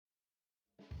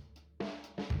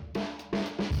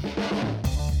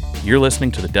You're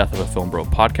listening to the Death of a Film Bro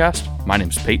podcast. My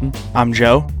name's Peyton. I'm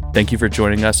Joe. Thank you for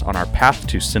joining us on our path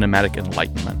to cinematic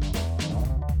enlightenment.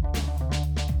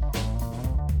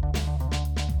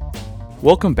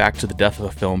 Welcome back to the Death of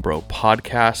a Film Bro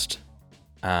podcast.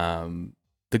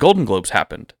 The Golden Globes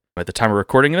happened. At the time of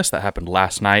recording this, that happened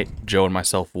last night. Joe and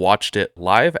myself watched it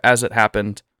live as it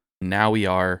happened. Now we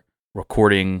are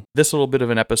recording this little bit of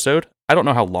an episode. I don't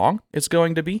know how long it's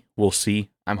going to be. We'll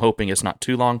see. I'm hoping it's not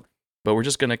too long, but we're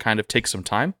just going to kind of take some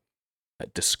time,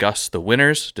 discuss the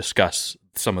winners, discuss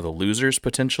some of the losers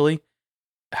potentially,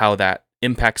 how that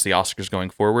impacts the Oscars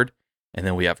going forward. And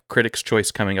then we have Critics'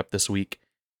 Choice coming up this week.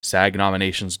 SAG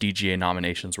nominations, DGA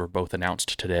nominations were both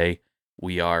announced today.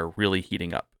 We are really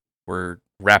heating up. We're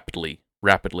rapidly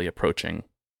approaching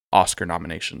Oscar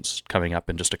nominations coming up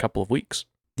in just a couple of weeks.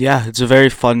 Yeah, it's a very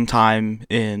fun time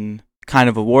in kind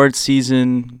of awards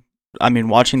season. I mean,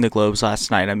 watching the Globes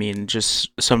last night,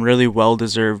 just some really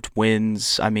well-deserved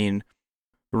wins.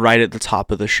 Right at the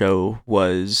top of the show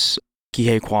was Ke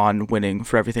Huy Quan winning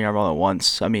for Everything Everywhere All at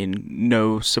Once.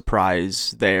 No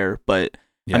surprise there, but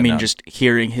just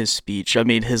hearing his speech,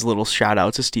 his little shout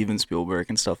out to Steven Spielberg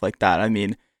and stuff like that.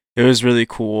 It was really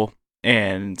cool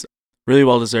and really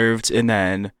well-deserved. And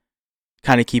then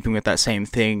kind of keeping with that same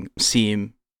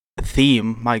theme,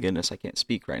 my goodness, I can't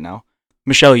speak right now.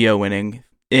 Michelle Yeoh winning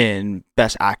in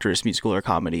Best Actress, Musical or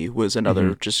Comedy was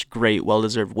another just great,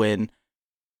 well-deserved win.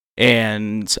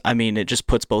 And, it just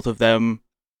puts both of them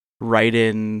right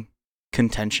in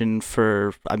contention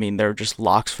for, they're just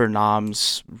locks for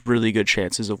noms, really good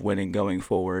chances of winning going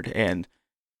forward. And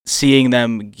seeing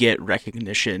them get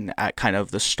recognition at kind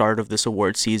of the start of this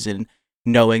award season,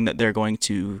 knowing that they're going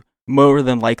to more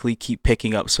than likely keep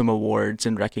picking up some awards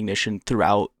and recognition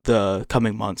throughout the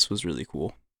coming months was really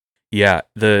cool. Yeah,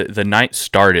 the night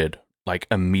started like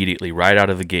immediately right out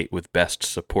of the gate with Best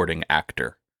Supporting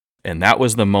Actor. And that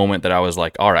was the moment that I was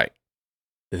like, all right,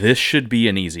 this should be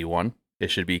an easy one.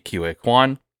 It should be Ke Huy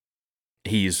Quan.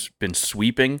 He's been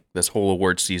sweeping this whole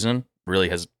award season, really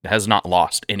has not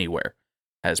lost anywhere,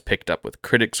 has picked up with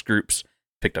critics groups,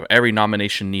 picked up every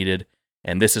nomination needed.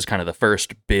 And this is kind of the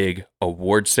first big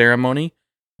award ceremony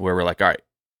where we're like, all right,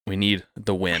 we need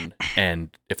the win.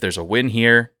 And if there's a win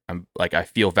here, I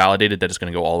feel validated that it's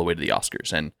going to go all the way to the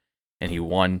Oscars. And he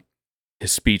won.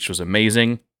 His speech was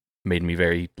amazing, made me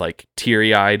very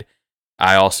teary-eyed.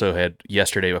 I also had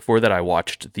yesterday before that I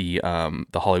watched the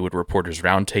Hollywood Reporters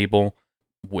Roundtable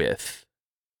with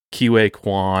Ke Huy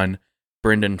Quan,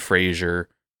 Brendan Fraser,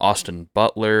 Austin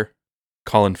Butler,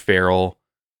 Colin Farrell,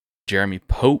 Jeremy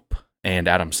Pope, and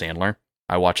Adam Sandler.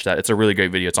 I watched that. It's a really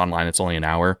great video. It's online. It's only an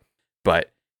hour.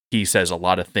 But he says a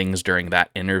lot of things during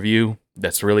that interview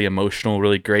that's really emotional,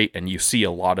 really great. And you see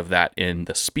a lot of that in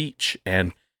the speech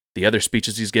and the other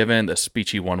speeches he's given, the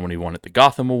speech he won when he won at the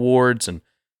Gotham Awards and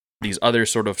these other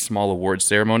sort of small award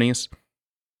ceremonies.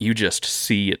 You just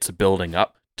see it's building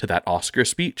up to that Oscar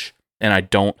speech. And I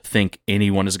don't think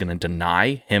anyone is going to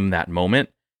deny him that moment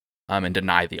and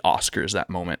deny the Oscars that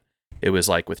moment. It was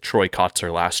like with Troy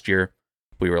Kotsur last year.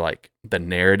 We were like, the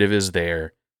narrative is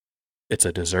there. It's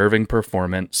a deserving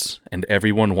performance, and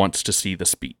everyone wants to see the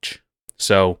speech.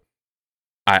 So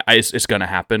it's going to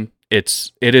happen.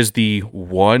 It is the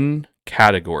one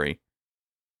category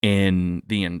in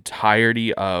the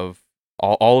entirety of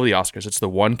all of the Oscars. It's the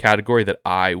one category that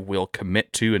I will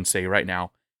commit to and say right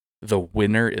now, the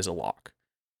winner is a lock.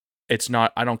 It's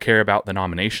not, I don't care about the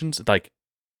nominations.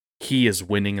 He is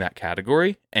winning that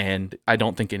category, and I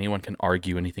don't think anyone can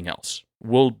argue anything else.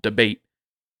 We'll debate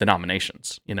the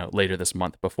nominations, later this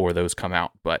month before those come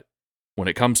out. But when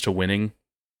it comes to winning,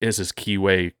 this is Ke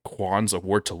Huy Quan's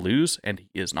award to lose, and he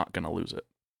is not going to lose it.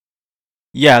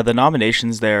 Yeah, the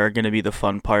nominations there are going to be the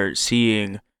fun part,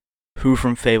 seeing who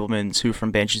from Fabelmans, who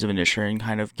from Banshees of Inisherin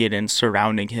kind of get in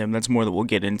surrounding him. That's more that we'll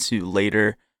get into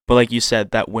later. But like you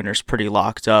said, that winner's pretty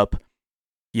locked up.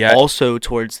 Yeah. Also,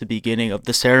 towards the beginning of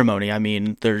the ceremony,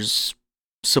 there's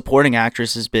supporting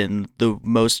actress has been the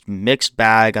most mixed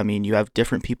bag. You have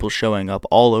different people showing up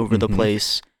all over the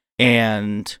place.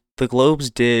 And the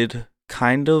Globes did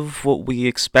kind of what we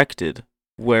expected,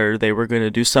 where they were going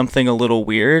to do something a little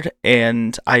weird.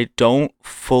 And I don't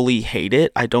fully hate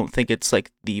it. I don't think it's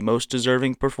the most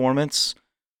deserving performance.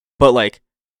 But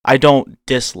I don't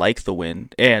dislike the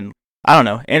win. And I don't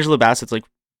know, Angela Bassett's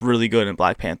really good in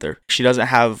Black Panther. She doesn't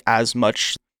have as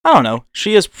much, I don't know,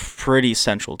 she is pretty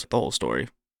central to the whole story.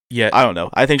 Yeah. I don't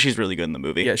know. I think she's really good in the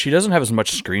movie. Yeah, she doesn't have as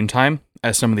much screen time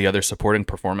as some of the other supporting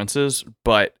performances,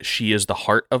 but she is the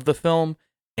heart of the film,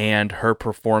 and her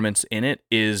performance in it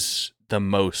is the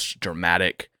most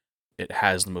dramatic. It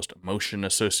has the most emotion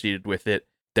associated with it.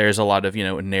 there's a lot of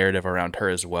narrative around her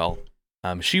as well.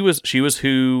 She was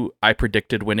who I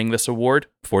predicted winning this award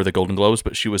for the Golden Globes,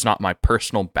 but she was not my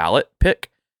personal ballot pick.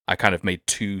 I kind of made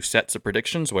two sets of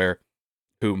predictions where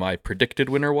who my predicted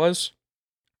winner was.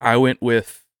 I went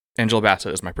with Angela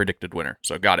Bassett as my predicted winner,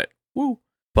 so got it. Woo!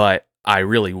 But I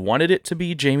really wanted it to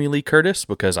be Jamie Lee Curtis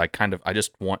because I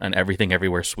just want an Everything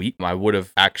Everywhere sweep. I would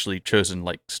have actually chosen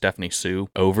like Stephanie Sue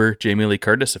over Jamie Lee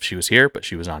Curtis if she was here, but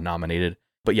she was not nominated.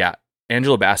 But yeah,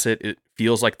 Angela Bassett, it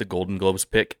feels like the Golden Globes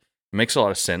pick. It makes a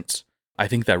lot of sense. I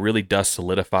think that really does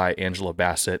solidify Angela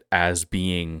Bassett as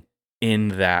being in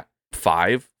that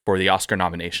 5 for the Oscar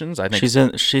nominations. I think she's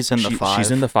in the 5. She's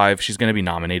in the 5. She's going to be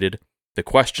nominated. The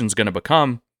question's going to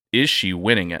become, is she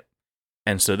winning it?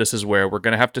 And so this is where we're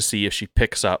going to have to see if she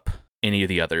picks up any of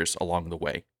the others along the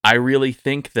way. I really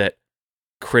think that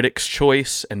Critics'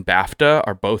 Choice and BAFTA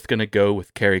are both going to go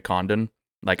with Kerry Condon.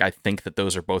 Like, I think that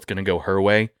those are both going to go her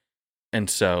way. And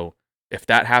so if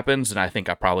that happens, then I think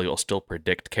I probably will still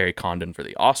predict Kerry Condon for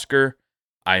the Oscar.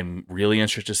 I'm really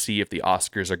interested to see if the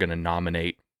Oscars are going to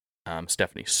nominate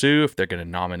Stephanie Sue, if they're going to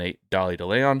nominate Dolly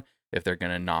DeLeon, if they're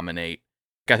going to nominate...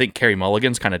 I think Carey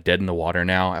Mulligan's kind of dead in the water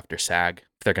now after SAG.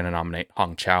 If they're going to nominate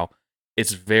Hong Chow,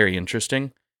 it's very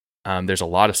interesting. There's a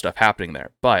lot of stuff happening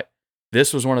there, but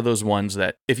this was one of those ones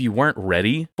that if you weren't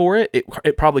ready for it,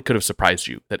 it probably could have surprised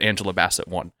you that Angela Bassett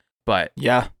won. But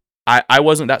yeah, I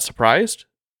wasn't that surprised.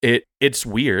 It's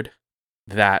weird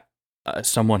that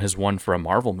someone has won for a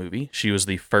Marvel movie. She was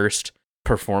the first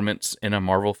performance in a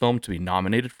Marvel film to be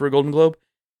nominated for a Golden Globe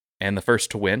and the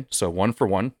first to win. So 1 for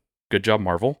 1. Good job,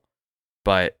 Marvel.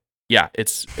 But yeah,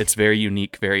 it's very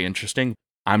unique, very interesting.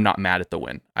 I'm not mad at the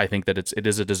win. I think that it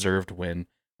is a deserved win.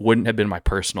 Wouldn't have been my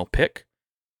personal pick,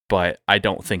 but I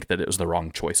don't think that it was the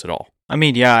wrong choice at all. I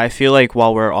mean, yeah, I feel like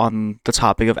while we're on the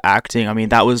topic of acting, I mean,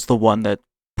 that was the one that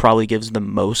probably gives the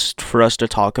most for us to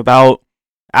talk about.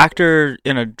 Actor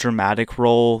in a dramatic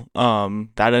role,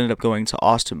 that ended up going to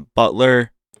Austin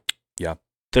Butler. Yeah.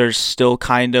 There's still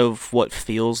kind of what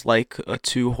feels like a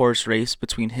 2-horse race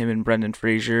between him and Brendan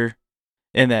Fraser.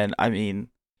 And then, I mean,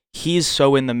 he's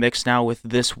so in the mix now with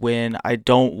this win. I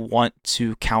don't want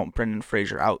to count Brendan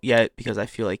Fraser out yet because I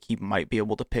feel like he might be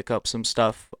able to pick up some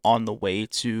stuff on the way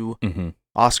to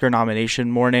Oscar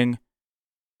nomination morning.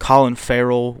 Colin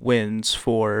Farrell wins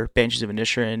for Banshees of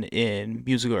Inisherin in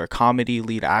musical or comedy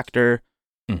lead actor.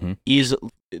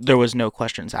 There was no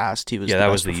questions asked. He was the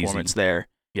best performance there.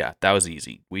 Yeah, that was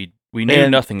easy. We knew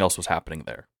nothing else was happening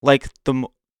there. Like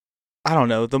I don't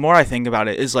know. The more I think about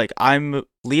it, is like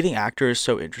leading actor is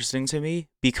so interesting to me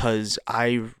because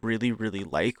I really, really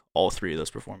like all 3 of those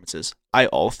performances. I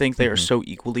all think they are so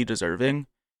equally deserving,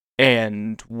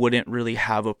 and wouldn't really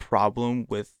have a problem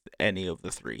with any of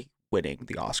the 3 winning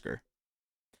the Oscar.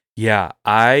 Yeah,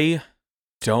 I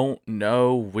don't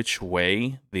know which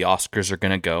way the Oscars are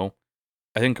gonna go.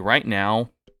 I think right now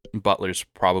Butler's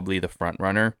probably the front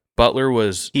runner. Butler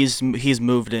was... He's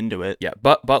moved into it. Yeah,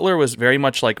 but Butler was very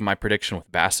much like my prediction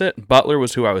with Bassett. Butler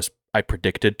was who I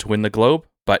predicted to win the Globe,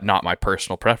 but not my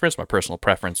personal preference. My personal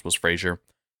preference was Fraser.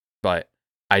 But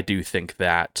I do think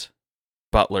that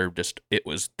Butler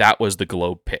that was the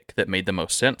Globe pick that made the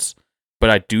most sense.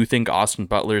 But I do think Austin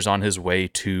Butler's on his way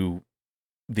to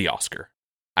the Oscar.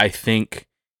 I think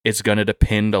it's going to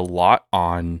depend a lot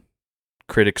on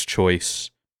Critics' Choice,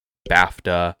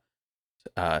 BAFTA,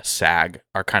 SAG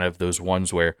are kind of those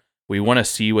ones where we want to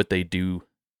see what they do,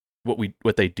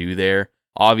 what they do there.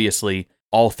 Obviously,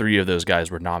 all 3 of those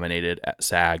guys were nominated at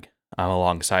SAG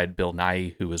alongside Bill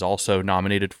Nighy, who was also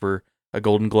nominated for a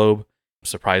Golden Globe.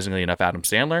 Surprisingly enough, Adam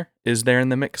Sandler is there in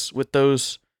the mix with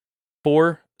those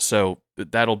 4. So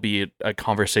that'll be a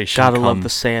conversation. Gotta love the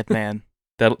Sandman.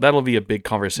 That'll be a big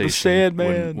conversation the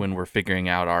Sandman. when we're figuring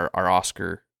out our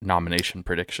Oscar nomination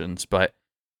predictions. But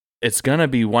it's gonna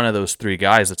be one of those 3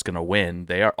 guys that's gonna win.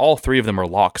 All 3 of them are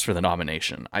locks for the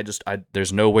nomination.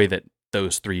 There's no way that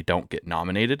those 3 don't get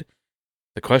nominated.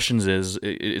 The question is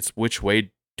it's which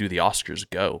way do the Oscars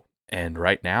go? And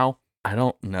right now, I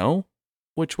don't know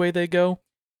which way they go.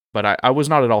 But I was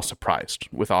not at all surprised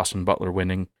with Austin Butler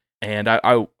winning, and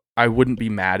I wouldn't be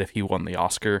mad if he won the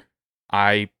Oscar.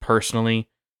 I personally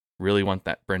really want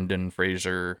that Brendan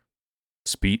Fraser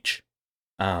speech.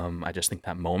 I just think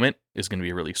that moment is going to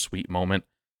be a really sweet moment.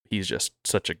 He's just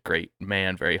such a great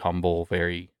man, very humble,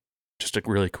 just a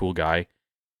really cool guy.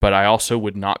 But I also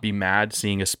would not be mad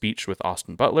seeing a speech with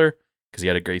Austin Butler because he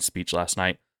had a great speech last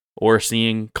night, or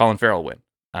seeing Colin Farrell win.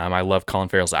 I love Colin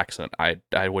Farrell's accent.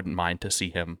 I wouldn't mind to see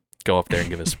him go up there and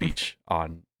give a speech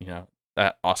on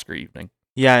that Oscar evening.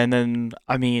 Yeah, and then,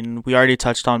 I mean, we already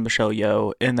touched on Michelle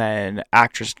Yeoh, and then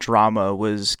actress drama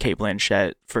was Cate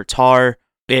Blanchett for Tar.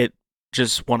 it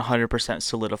just 100%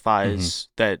 solidifies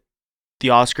that the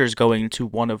Oscars going to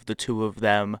one of the two of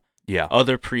them. Yeah.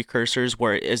 Other precursors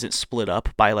where it isn't split up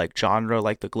by like genre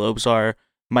like the Globes are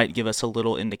might give us a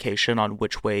little indication on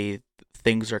which way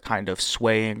things are kind of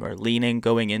swaying or leaning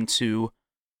going into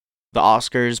the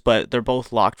Oscars, but they're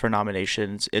both locked for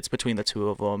nominations. It's between the two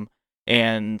of them.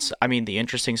 And I mean, the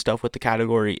interesting stuff with the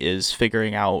category is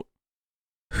figuring out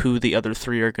who the other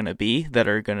three are going to be that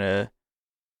are going to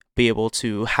be able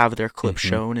to have their clip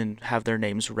shown and have their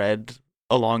names read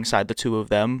alongside the two of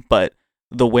them. But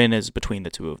the win is between the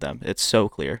two of them. It's so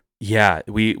clear. Yeah,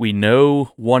 we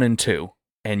know 1 and 2,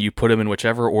 and you put them in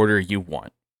whichever order you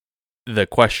want. The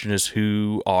question is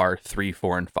who are 3,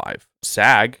 4, and 5.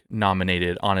 SAG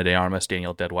nominated Ana de Armas,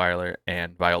 Daniel Deadwyler,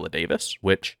 and Viola Davis,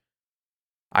 which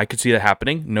I could see that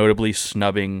happening, notably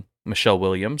snubbing Michelle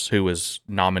Williams, who was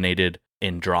nominated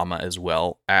in drama as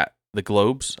well at the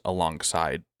Globes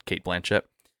alongside Cate Blanchett.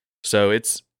 So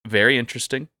it's very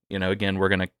interesting. You know, again, we're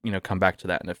going to, come back to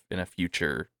that in a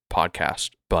future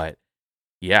podcast. But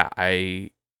yeah, I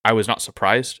was not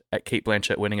surprised at Cate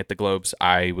Blanchett winning at the Globes.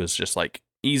 I was just like,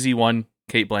 easy one.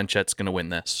 Cate Blanchett's going to win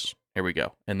this. Here we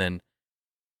go. And then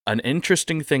an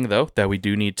interesting thing, though, that we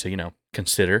do need to,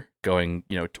 consider going,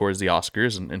 towards the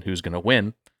Oscars and who's going to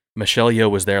win. Michelle Yeoh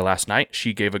was there last night.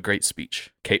 She gave a great speech.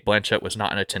 Cate Blanchett was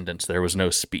not in attendance. There was no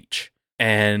speech.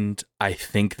 And I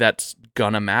think that's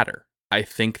going to matter. I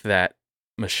think that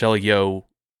Michelle Yeoh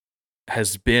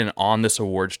has been on this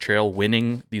awards trail,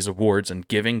 winning these awards and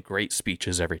giving great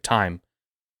speeches every time.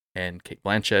 And Cate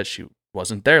Blanchett, she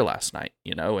wasn't there last night,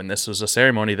 and this was a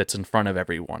ceremony that's in front of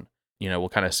everyone. We'll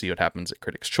kind of see what happens at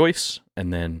Critics' Choice,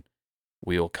 and then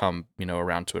we'll come,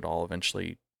 around to it all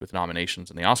eventually with nominations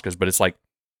and the Oscars. But it's like,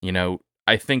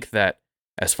 I think that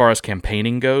as far as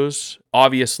campaigning goes,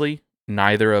 obviously,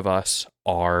 neither of us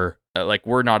are,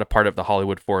 we're not a part of the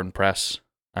Hollywood Foreign Press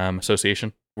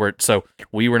Association. So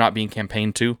we were not being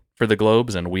campaigned to for the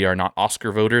Globes, and we are not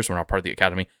Oscar voters. We're not part of the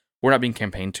Academy. We're not being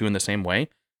campaigned to in the same way.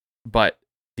 But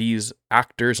these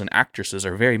actors and actresses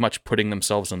are very much putting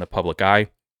themselves in the public eye.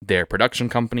 Their production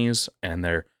companies and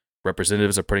their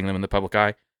representatives are putting them in the public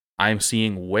eye. I'm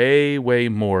seeing way, way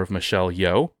more of Michelle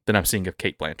Yeoh than I'm seeing of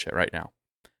Cate Blanchett right now.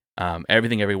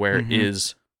 Everything Everywhere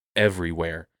is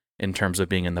everywhere in terms of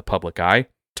being in the public eye.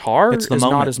 Tar is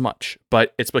not as much,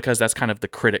 but it's because that's kind of the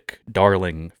critic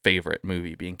darling favorite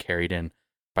movie being carried in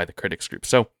by the critics group.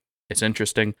 So it's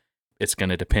interesting. It's going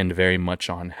to depend very much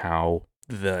on how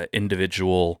the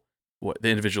individual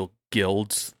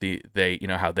guilds,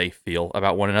 how they feel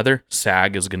about one another.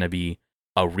 SAG is going to be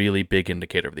a really big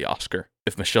indicator of the Oscar.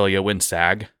 If Michelle Yeoh wins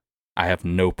SAG, I have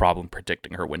no problem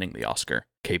predicting her winning the Oscar.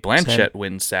 Cate Blanchett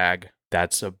wins SAG,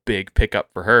 that's a big pickup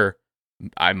for her.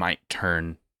 I might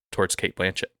turn towards Cate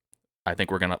Blanchett. I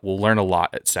think we'll learn a lot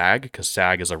at SAG because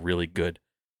SAG is a really good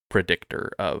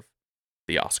predictor of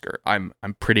the Oscar. I'm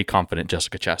pretty confident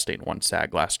Jessica Chastain won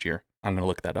SAG last year. I'm going to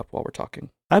look that up while we're talking.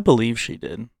 I believe she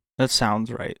did. That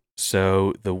sounds right.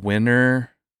 So the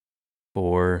winner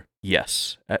for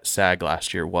Yes at SAG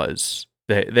last year was,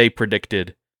 they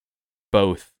predicted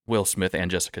both Will Smith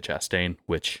and Jessica Chastain,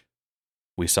 which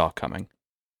we saw coming.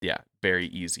 Yeah, very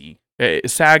easy.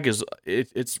 SAG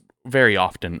it's very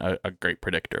often a great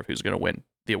predictor of who's going to win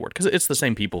the award because it's the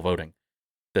same people voting.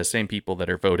 The same people that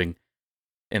are voting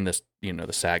in this, the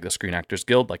SAG, the Screen Actors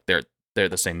Guild, like they're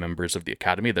the same members of the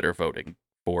Academy that are voting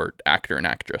for actor and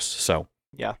actress. So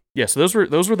yeah. So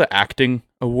those were the acting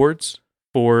awards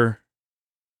for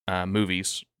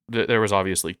movies. There was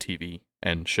obviously TV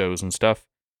and shows and stuff,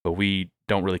 but we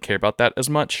don't really care about that as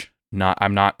much.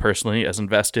 I'm not personally as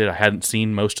invested. I hadn't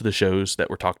seen most of the shows that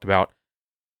were talked about.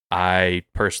 I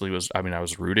personally I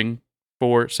was rooting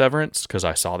for Severance because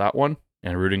I saw that one,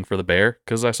 and rooting for The Bear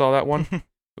because I saw that one.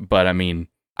 But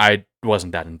I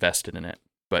wasn't that invested in it.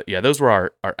 But yeah, those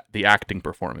were the acting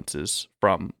performances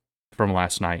from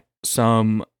last night.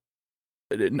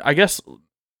 I guess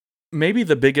maybe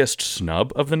the biggest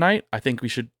snub of the night, I think we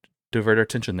should divert our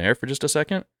attention there for just a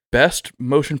second. Best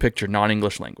Motion Picture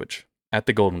Non-English Language at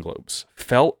the Golden Globes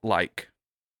felt like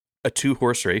a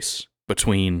 2-horse race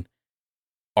between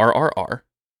RRR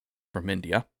from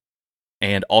India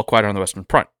and All Quiet on the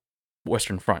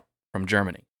Western Front from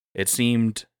Germany. It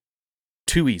seemed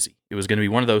too easy. It was going to be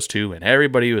one of those two, and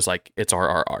everybody was like, it's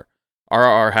RRR.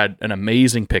 RRR had an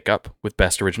amazing pickup with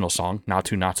Best Original Song,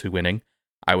 Naatu Naatu winning.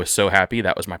 I was so happy.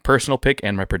 That was my personal pick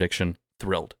and my prediction.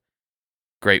 Thrilled.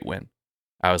 Great win.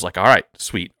 I was like, all right,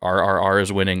 sweet. RRR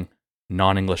is winning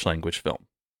non-English language film.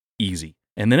 Easy.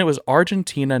 And then it was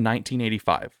Argentina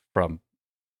 1985 from,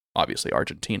 obviously,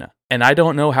 Argentina. And I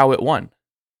don't know how it won.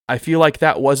 I feel like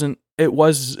that wasn't It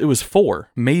was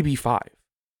 4, maybe 5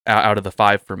 out of the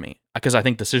 5 for me, because I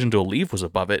think Decision to Leave was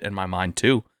above it in my mind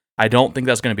too. I don't think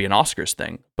that's going to be an Oscars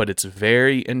thing, but it's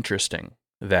very interesting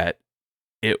that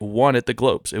it won at the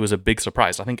Globes. It was a big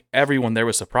surprise. I think everyone there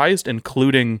was surprised,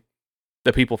 including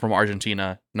the people from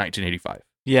Argentina 1985.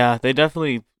 Yeah, it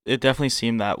definitely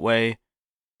seemed that way.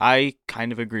 I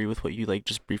kind of agree with what you like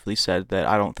just briefly said, that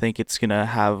I don't think it's gonna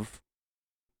have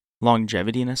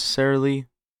longevity necessarily.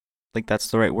 Like, that's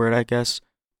the right word, I guess.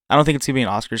 I don't think it's gonna be an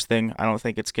Oscars thing. I don't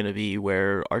think it's gonna be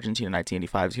where Argentina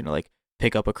 1985 is gonna like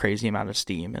pick up a crazy amount of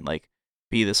steam and like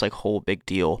be this like whole big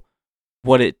deal.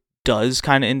 What it does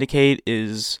kind of indicate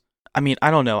is, I mean,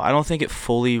 I don't know. I don't think it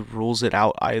fully rules it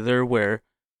out either, where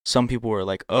some people were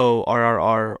like, oh,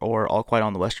 RRR or All Quiet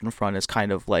on the Western Front is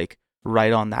kind of like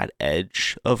right on that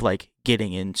edge of like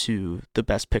getting into the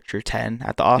Best Picture 10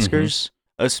 at the Oscars,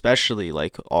 especially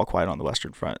like All Quiet on the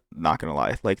Western Front. Not gonna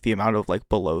lie, like the amount of like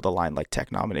below the line like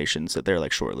tech nominations that they're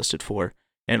like shortlisted for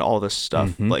and all this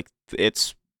stuff, like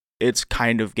it's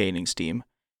kind of gaining steam.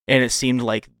 And it seemed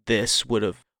like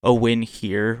a win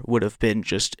here would have been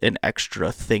just an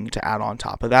extra thing to add on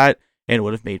top of that, and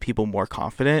would have made people more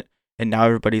confident. And now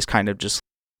everybody's kind of just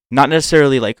not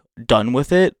necessarily like done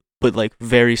with it, but like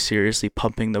very seriously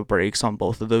pumping the brakes on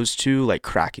both of those two, like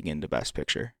cracking into Best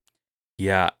Picture.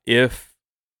 Yeah, if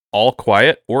All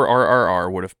Quiet or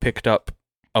RRR would have picked up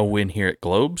a win here at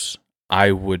Globes,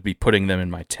 I would be putting them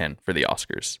in my 10 for the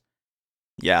Oscars.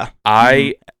 Yeah.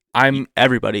 I'm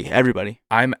everybody.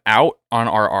 I'm out on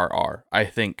RRR. I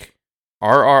think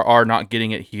RRR not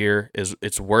getting it here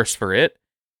it's worse for it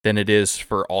than it is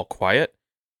for All Quiet,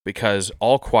 because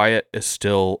All Quiet is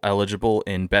still eligible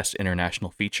in Best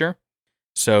International Feature.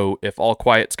 So if All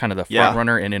Quiet's kind of the front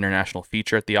runner in International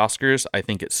Feature at the Oscars, I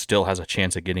think it still has a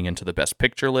chance of getting into the Best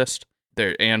Picture list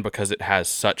there, and because it has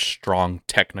such strong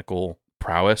technical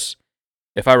prowess.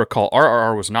 If I recall,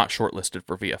 RRR was not shortlisted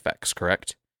for VFX,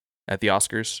 correct? At the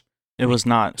Oscars? It was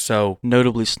not. So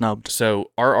notably snubbed.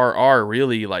 So RRR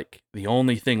really, like, the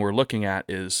only thing we're looking at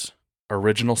is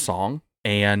original song,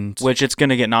 and which it's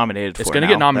going to get nominated for. It's going to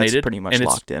get nominated. That's pretty much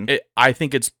locked in. I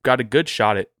think it's got a good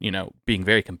shot at, being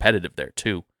very competitive there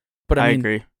too. But I mean,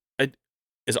 agree.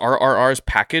 Is RRR's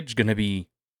package going to be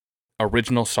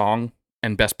original song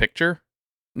and Best Picture?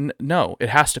 No, it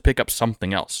has to pick up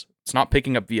something else. It's not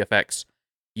picking up VFX.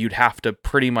 You'd have to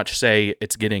pretty much say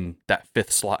it's getting that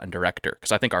 5th slot in director,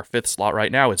 because I think our 5th slot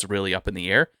right now is really up in the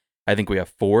air. I think we have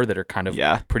 4 that are kind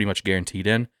of pretty much guaranteed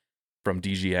in from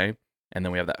DGA, and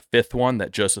then we have that 5th one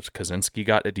that Joseph Kosinski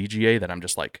got at DGA that I'm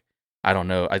just like, I don't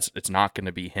know. It's not going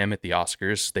to be him at the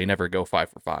Oscars. They never go 5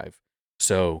 for 5.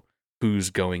 So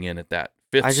who's going in at that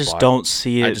 5th slot? I just don't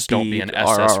see it. I just don't be an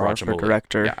SS RRR for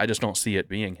director. Yeah, I just don't see it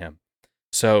being him.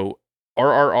 So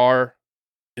RRR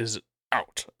is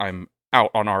out. I'm out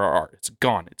on RRR. It's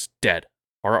gone. It's dead.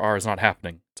 RRR is not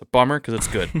happening. It's a bummer because it's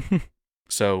good.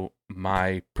 So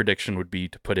my prediction would be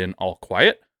to put in All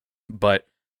Quiet, but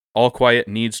All Quiet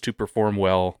needs to perform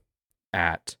well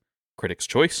at Critics'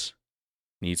 Choice,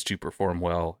 needs to perform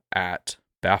well at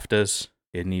BAFTAs.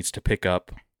 It needs to pick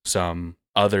up some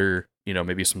other,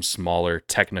 maybe some smaller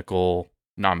technical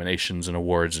nominations and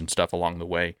awards and stuff along the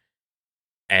way.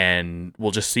 And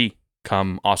we'll just see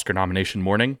come Oscar nomination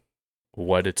morning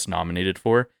what it's nominated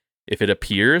for. If it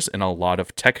appears in a lot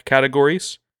of tech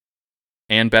categories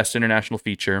and Best International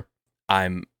Feature,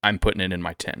 I'm putting it in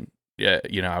my 10. Yeah,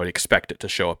 I would expect it to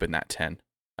show up in that 10,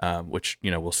 which,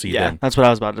 we'll see then. Yeah, that's what I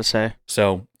was about to say.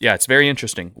 So, yeah, it's very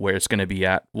interesting where it's going to be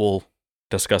at. We'll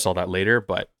discuss all that later,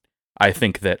 but I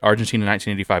think that Argentina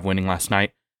 1985 winning last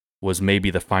night was maybe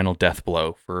the final death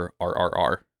blow for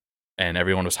RRR. And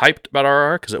everyone was hyped about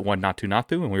RRR because it won Naatu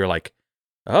Naatu, and we were like,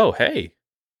 oh, hey,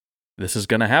 this is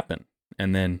going to happen.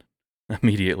 And then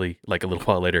immediately, like a little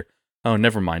while later, oh,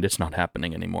 never mind, it's not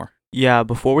happening anymore. Yeah,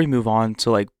 before we move on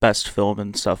to like best film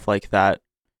and stuff like that,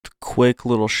 quick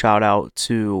little shout out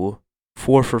to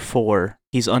 4 for 4.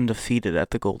 He's undefeated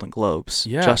at the Golden Globes.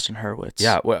 Yeah. Justin Hurwitz.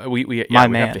 Yeah, well, we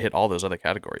have to hit all those other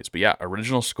categories. But yeah,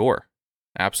 original score.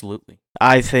 Absolutely.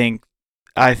 I think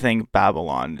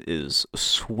Babylon is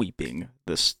sweeping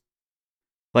this.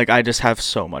 Like, I just have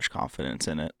so much confidence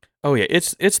in it. Oh yeah,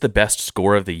 it's the best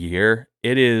score of the year.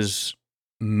 It is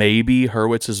maybe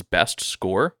Hurwitz's best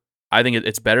score. I think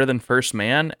it's better than First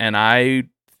Man, and I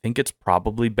think it's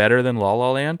probably better than La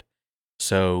La Land.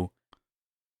 So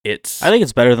I think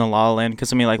it's better than La La Land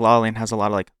because, I mean, like, La La Land has a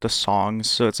lot of like the songs,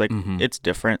 so it's like it's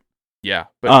different. Yeah,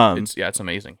 but it's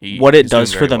amazing. What it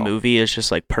does for the movie is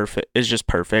just like perfect. Is just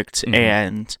perfect,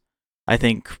 and I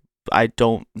think I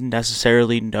don't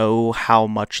necessarily know how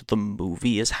much the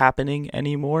movie is happening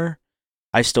anymore.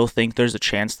 I still think there's a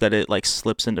chance that it like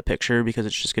slips into picture because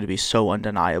it's just going to be so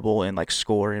undeniable in like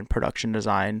score and production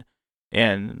design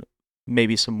and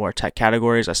maybe some more tech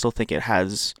categories. I still think it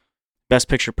has best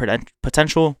picture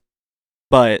potential,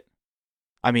 but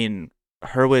I mean,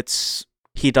 Hurwitz,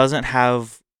 he doesn't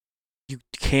have, you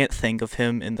can't think of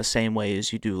him in the same way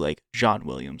as you do like John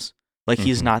Williams. Like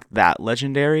he's not that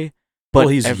legendary, but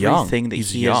he's everything young. that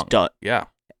He's he young. has done, Yeah.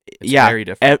 It's very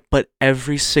different. but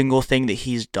every single thing that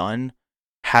he's done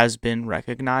has been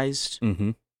recognized,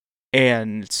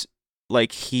 and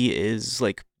like he is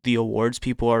like the awards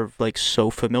people are like so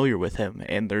familiar with him,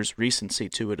 and there's recency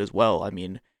to it as well. I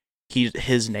mean,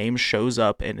 his name shows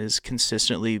up and is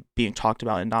consistently being talked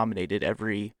about and nominated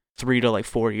every 3 to like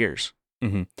 4 years.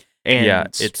 And yeah,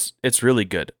 it's really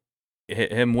good.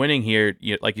 Him winning here,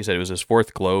 like you said, it was his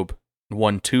 4th Globe.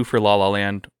 Won 2 for La La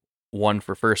Land, 1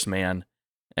 for First Man,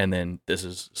 and then this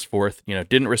is his 4th.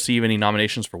 Didn't receive any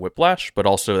nominations for Whiplash, but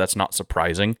also that's not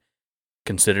surprising,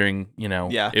 considering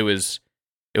it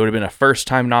would have been a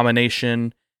first-time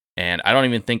nomination, and I don't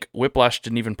even think Whiplash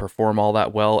didn't even perform all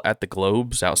that well at the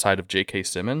Globes outside of J.K.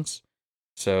 Simmons.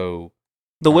 So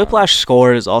the Whiplash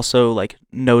score is also like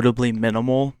notably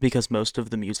minimal because most of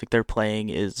the music they're playing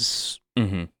is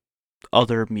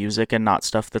other music and not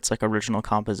stuff that's like original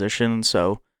composition.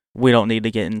 So we don't need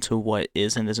to get into what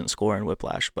is and isn't score in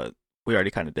Whiplash, but we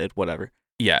already kind of did. Whatever.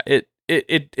 Yeah,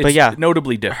 it's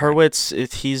notably different.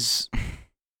 Hurwitz, he's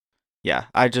yeah.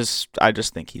 I just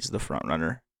think he's the front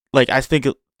runner. Like I think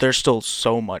there's still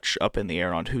so much up in the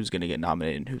air on who's going to get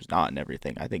nominated and who's not and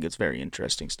everything. I think it's very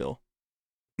interesting still.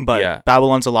 But yeah.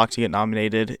 Babylon's a lock to get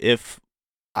nominated.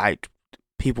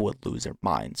 People would lose their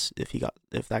minds if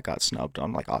that got snubbed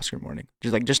on like Oscar morning.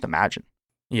 Just imagine.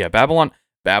 Yeah, Babylon.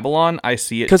 I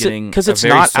see it getting a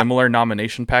very similar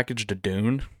nomination package to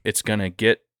Dune. It's gonna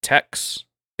get Tex.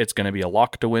 It's gonna be a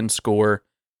lock to win score,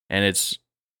 and it's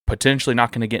potentially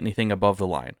not gonna get anything above the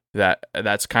line.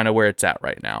 That's kind of where it's at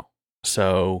right now.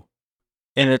 So,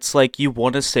 and it's like you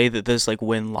want to say that this like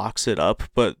win locks it up,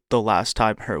 but the last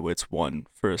time Hurwitz won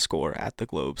for a score at the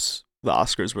Globes, the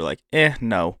Oscars were like,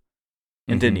 no.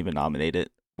 And didn't even nominate it,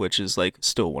 which is like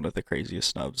still one of the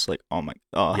craziest snubs. Like, oh my,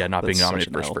 not being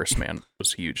nominated for First Man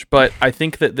was huge. But I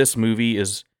think that this movie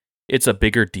it's a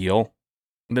bigger deal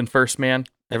than First Man.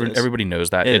 Everybody knows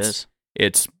that. It's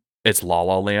La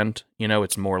La Land.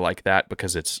 It's more like that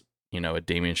because it's a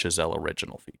Damien Chazelle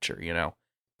original feature.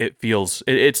 It feels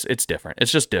it's different.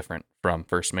 It's just different from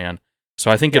First Man.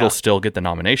 So I think it'll still get the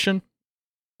nomination.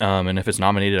 And if it's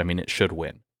nominated, I mean, it should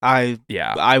win.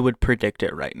 I would predict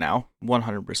it right now,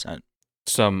 100%.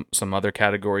 Some other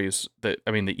categories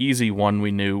the easy one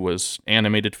we knew was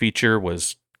animated feature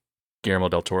was Guillermo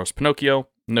del Toro's Pinocchio.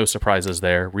 No surprises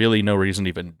there. Really, no reason to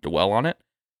even dwell on it.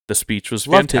 The speech was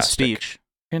fantastic. Loved his speech.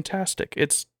 Fantastic.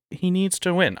 He needs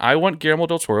to win. I want Guillermo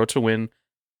del Toro to win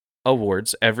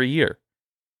awards every year.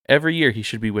 Every year he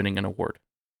should be winning an award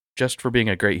just for being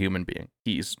a great human being.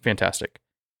 He's fantastic.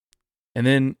 And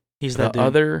then he's the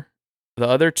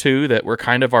other 2 that were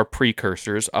kind of our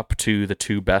precursors up to the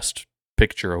 2 best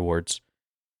picture awards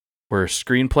were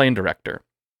screenplay and director.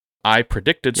 I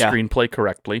predicted screenplay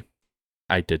correctly.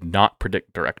 I did not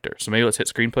predict director. So maybe let's hit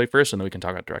screenplay first and then we can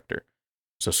talk about director.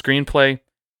 So screenplay,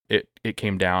 it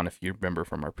came down, if you remember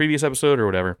from our previous episode or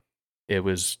whatever, it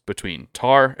was between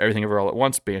Tar, Everything Everywhere All at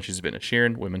Once, Banshees of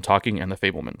Inisherin, Women Talking, and The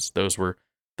Fabelmans. Those were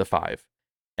the 5.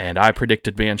 And I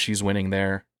predicted Banshees winning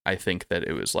there. I think that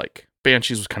it was like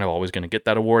Banshees was kind of always going to get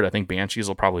that award. I think Banshees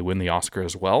will probably win the Oscar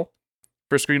as well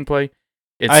for screenplay.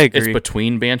 I agree. It's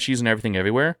between Banshees and Everything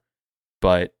Everywhere,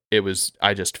 but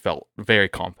I just felt very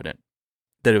confident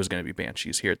that it was going to be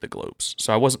Banshees here at the Globes.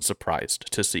 So I wasn't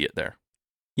surprised to see it there.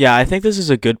 Yeah, I think this is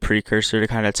a good precursor to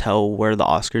kind of tell where the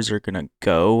Oscars are going to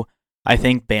go. I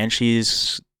think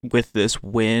Banshees, with this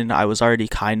win, I was already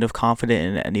kind of confident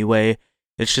in it anyway.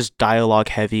 It's just dialogue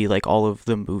heavy. Like all of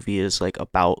the movie is like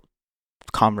about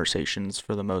conversations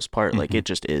for the most part. Like it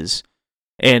just is.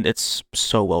 And it's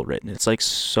so well written. It's like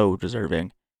so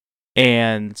deserving.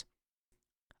 And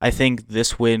I think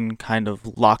this win kind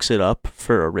of locks it up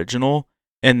for original.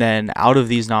 And then out of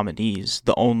these nominees,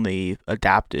 the only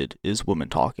adapted is Women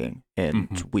Talking.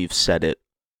 And we've said it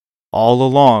all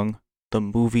along. The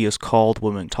movie is called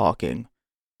Women Talking.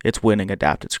 It's winning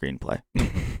adapted screenplay.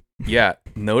 Yeah,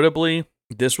 notably,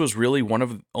 this was really one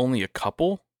of only a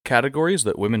couple categories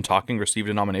that Women Talking received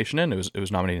a nomination in. It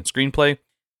was nominated in screenplay, it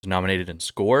was nominated in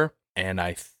score, and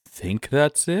I think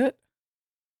that's it.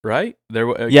 Right?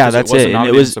 That's it. And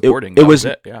it was supporting. It was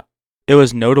it. Yeah. It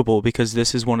was notable because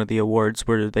this is one of the awards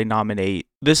where they nominate.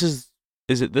 Is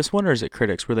it this one or is it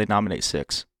Critics where they nominate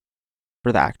 6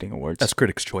 for the acting awards? That's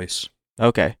Critics' Choice.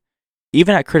 Okay.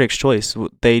 Even at Critics' Choice,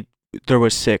 there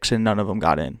was 6 and none of them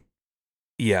got in.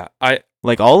 Yeah,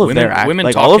 Like all of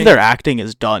all of their acting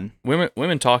is done.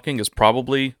 Women Talking is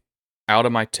probably out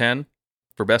of my 10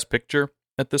 for Best Picture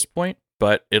at this point,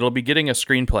 but it'll be getting a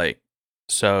screenplay.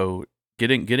 So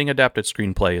getting adapted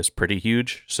screenplay is pretty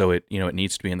huge. So it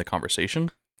needs to be in the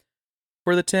conversation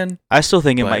for the 10. I still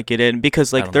think it might get in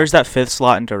because like there's that 5th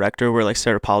slot in director where like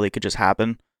Sarah Polley could just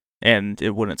happen, and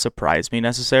it wouldn't surprise me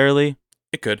necessarily.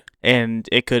 It could, and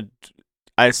it could.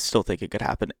 I still think it could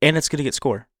happen, and it's gonna get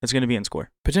score. It's gonna be in score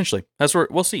potentially. That's where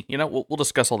we'll see. We'll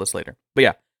discuss all this later. But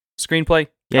yeah, screenplay.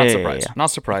 Not surprised. Yeah. Not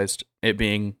surprised. It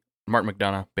being Mark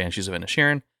McDonagh, Banshees of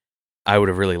Inisherin. I would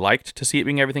have really liked to see it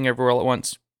being Everything Everywhere All at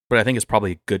Once, but I think it's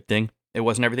probably a good thing it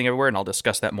wasn't Everything Everywhere, and I'll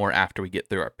discuss that more after we get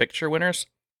through our picture winners.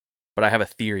 But I have a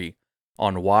theory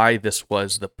on why this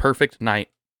was the perfect night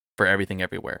for Everything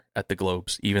Everywhere at the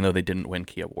Globes, even though they didn't win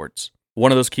key awards.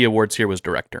 One of those key awards here was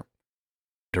director.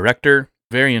 Director,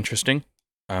 very interesting.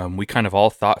 We kind of all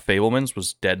thought Fabelmans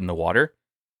was dead in the water.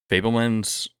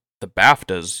 Fabelmans, the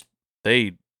BAFTAs,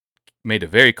 they made it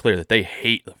very clear that they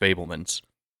hate the Fabelmans.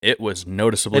 It was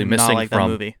noticeably missing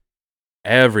from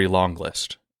every long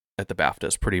list at the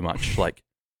BAFTAs, pretty much. Like,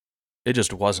 it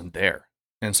just wasn't there.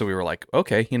 And so we were like,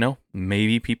 okay,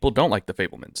 maybe people don't like the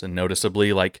Fabelmans. And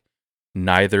noticeably, like,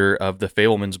 neither of the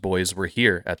Fabelmans boys were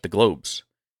here at the Globes,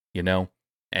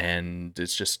 And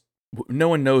it's just, no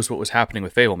one knows what was happening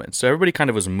with Fabelmans. So everybody kind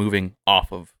of was moving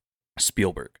off of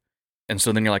Spielberg. And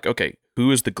so then you're like, okay,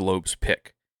 who is the Globes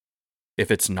pick if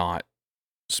it's not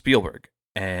Spielberg?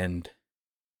 And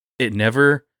it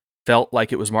never felt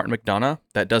like it was Martin McDonagh.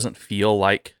 That doesn't feel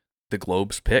like the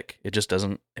Globes pick. It just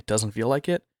doesn't feel like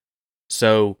it.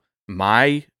 So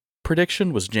my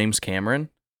prediction was James Cameron.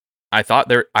 I thought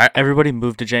everybody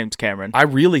moved to James Cameron. I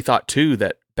really thought too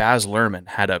that Baz Luhrmann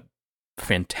had a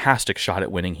fantastic shot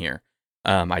at winning here.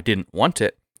 I didn't want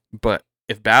it, but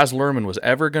if Baz Luhrmann was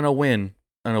ever going to win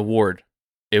an award,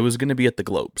 it was going to be at the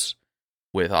Globes.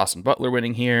 With Austin Butler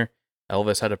winning here,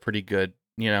 Elvis had a pretty good,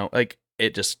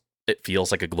 it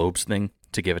feels like a Globes thing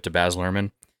to give it to Baz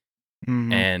Luhrmann.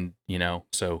 Mm-hmm. And,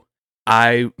 so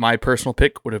my personal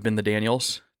pick would have been the Daniel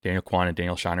Kwan and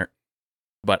Daniel Scheinert,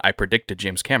 but I predicted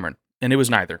James Cameron, and it was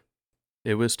neither.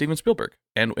 It was Steven Spielberg,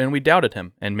 and we doubted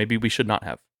him, and maybe we should not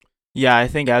have. Yeah, I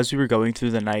think as we were going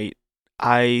through the night,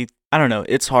 I don't know.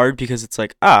 It's hard because it's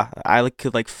like, I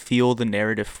could feel the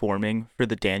narrative forming for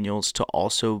the Daniels to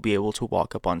also be able to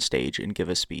walk up on stage and give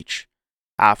a speech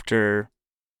after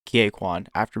Ke Quan,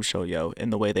 after Michelle Yeoh,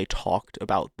 and the way they talked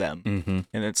about them. Mm-hmm.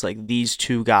 And it's like these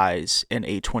two guys in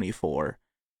A24,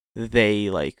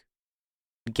 they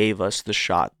gave us the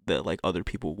shot that other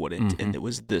people wouldn't. Mm-hmm. And it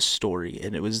was this story,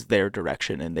 and it was their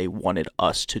direction, and they wanted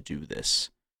us to do this.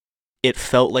 It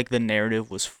felt like the narrative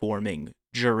was forming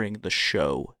during the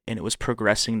show, and it was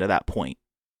progressing to that point.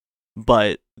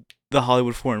 But the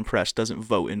Hollywood Foreign Press doesn't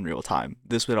vote in real time.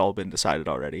 This had all been decided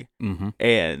already. Mm-hmm.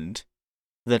 And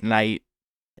the night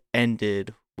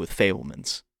ended with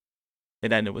Fabelmans.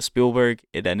 It ended with Spielberg.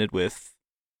 It ended with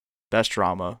Best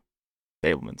Drama,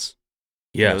 Fabelmans.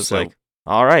 Yeah, it was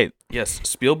all right. Yes,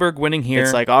 Spielberg winning here.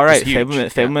 It's all right,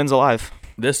 Fabelman's alive.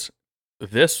 This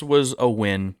was a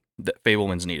win that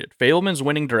Fabelmans needed. Fabelmans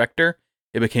winning director,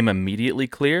 it became immediately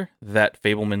clear that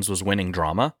Fabelmans was winning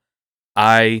drama.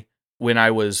 When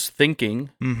I was thinking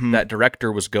that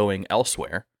director was going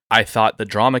elsewhere, I thought the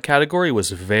drama category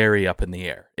was very up in the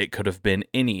air. It could have been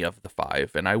any of the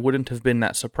 5, and I wouldn't have been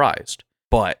that surprised.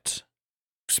 But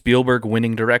Spielberg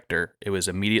winning director, it was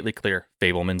immediately clear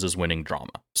Fabelmans is winning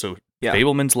drama. So yeah.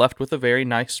 Fabelmans left with a very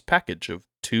nice package of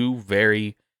 2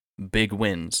 very big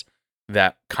wins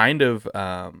that kind of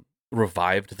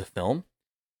revived the film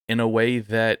in a way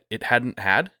that it hadn't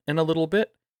had in a little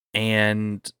bit.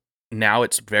 And now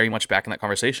it's very much back in that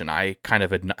conversation. I kind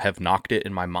of have knocked it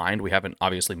in my mind. We haven't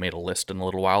obviously made a list in a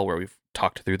little while where we've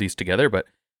talked through these together, but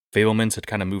Fabelmans had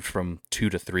kind of moved from 2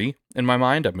 to 3 in my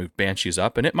mind. I've moved Banshees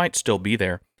up, and it might still be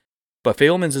there. But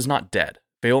Fabelmans is not dead.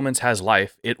 Fabelmans has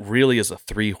life. It really is a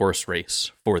 3-horse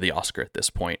race for the Oscar at this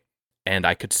point. And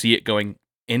I could see it going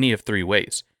any of 3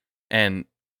 ways. And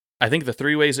I think the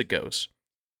 3 ways it goes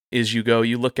is you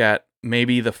look at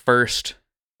maybe the first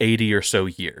 80 or so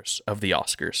years of the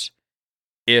Oscars.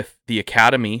 If the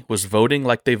Academy was voting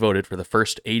like they voted for the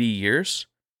first 80 years,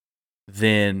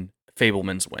 then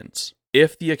Fabelmans wins.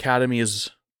 If the Academy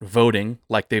is voting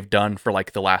like they've done for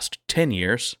the last 10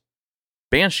 years,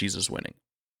 Banshees is winning.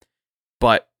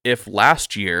 But if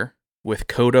last year, with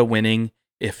Coda winning,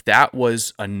 if that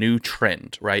was a new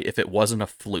trend, right? If it wasn't a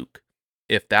fluke,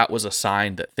 if that was a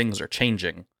sign that things are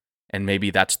changing, and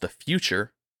maybe that's the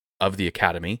future of the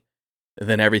Academy,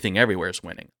 then Everything Everywhere is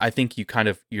winning. I think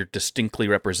you're distinctly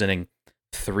representing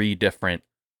three different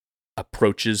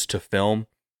approaches to film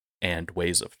and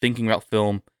ways of thinking about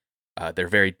film. They're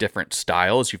very different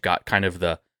styles. You've got kind of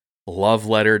the love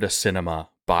letter to cinema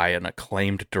by an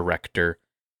acclaimed director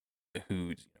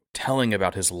who's telling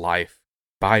about his life,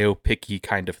 biopic-y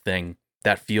kind of thing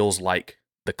that feels like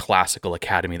the classical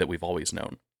Academy that we've always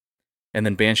known. And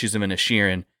then Banshees of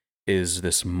Inisherin is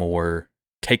this more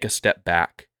take a step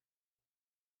back,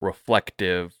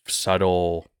 reflective,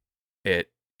 subtle.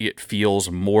 It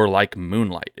feels more like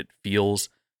Moonlight. It feels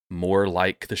more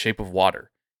like The Shape of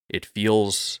Water. It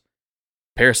feels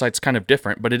Parasite's kind of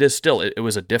different, but it is still it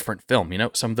was a different film.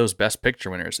 Some of those Best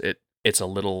Picture winners, it's a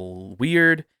little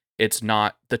weird. It's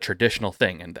not the traditional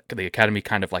thing, and the Academy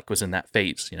kind of like was in that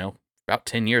phase, about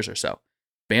 10 years or so.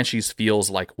 Banshees feels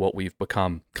like what we've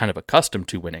become kind of accustomed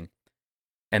to winning.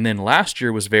 And then last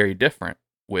year was very different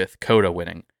with Coda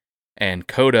winning. And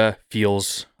Coda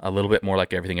feels a little bit more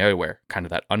like Everything Everywhere, kind of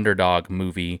that underdog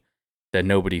movie that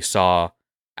nobody saw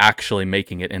actually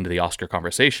making it into the Oscar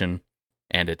conversation.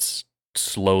 And it's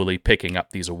slowly picking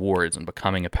up these awards and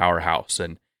becoming a powerhouse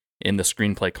and in the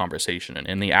screenplay conversation and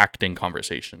in the acting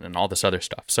conversation and all this other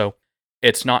stuff. So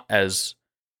it's not as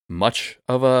much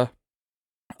of a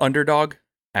underdog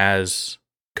as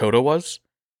Coda was,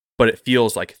 but it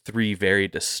feels like three very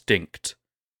distinct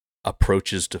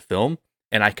approaches to film.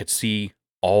 And I could see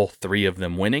all three of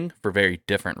them winning for very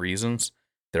different reasons.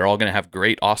 They're all going to have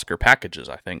great Oscar packages,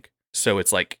 I think. So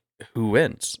it's like, who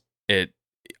wins?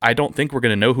 I don't think we're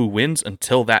going to know who wins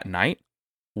until that night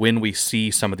when we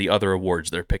see some of the other awards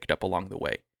that are picked up along the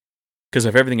way. Because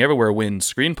if Everything Everywhere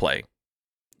wins screenplay,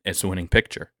 it's winning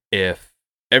picture. If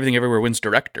Everything Everywhere wins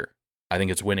director, I think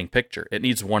it's winning picture. It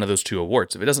needs one of those two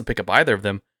awards. If it doesn't pick up either of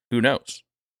them, who knows?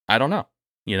 I don't know.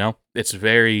 It's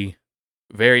very,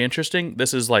 very interesting.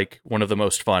 This is like one of the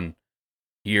most fun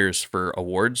years for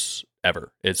awards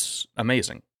ever. It's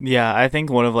amazing. Yeah, I think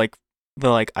one of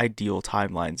the ideal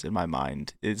timelines in my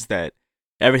mind is that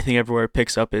Everything Everywhere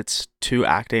picks up its 2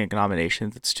 acting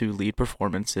nominations, its 2 lead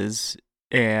performances,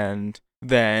 and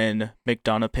then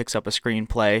McDonough picks up a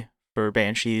screenplay for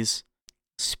Banshees.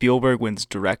 Spielberg wins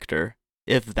director.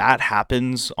 If that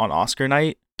happens on Oscar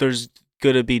night, there's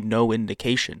going to be no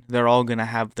indication. They're all going to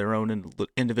have their own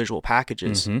individual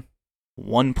packages. Mm-hmm.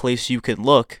 One place you can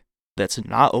look that's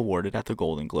not awarded at the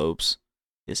Golden Globes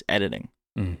is editing.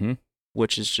 Mm-hmm.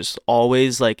 Which is just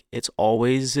always it's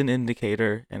always an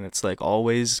indicator, and it's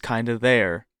always kind of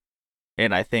there.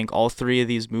 And I think all 3 of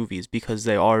these movies, because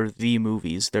they are the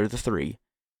movies, they're the 3,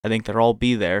 I think they'll all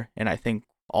be there, and I think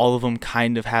all of them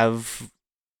kind of have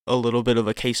a little bit of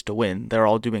a case to win. They're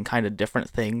all doing kind of different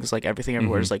things. Everything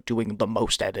Everywhere is doing the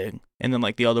most editing, and then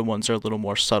the other ones are a little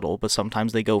more subtle, but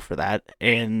sometimes they go for that.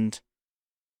 And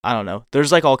I don't know,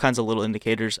 there's all kinds of little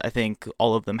indicators. I think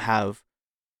all of them have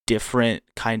different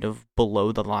kind of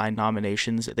below the line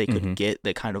nominations that they could get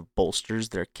that kind of bolsters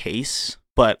their case.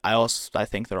 But I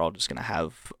think they're all just going to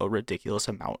have a ridiculous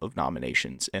amount of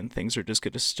nominations, and things are just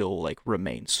going to still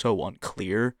remain so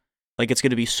unclear. It's going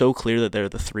to be so clear that they're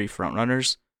the 3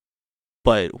 frontrunners,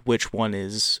 but which one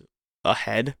is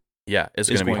ahead? Yeah, it's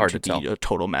going to be hard to tell. A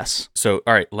total mess. So,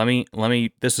 all right, let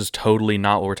me. This is totally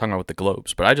not what we're talking about with the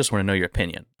Globes, but I just want to know your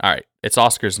opinion. All right, it's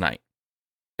Oscars night.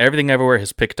 Everything Everywhere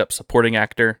has picked up supporting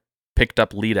actor, picked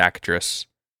up lead actress,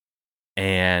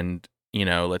 and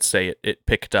let's say it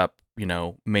picked up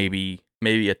maybe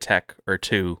a tech or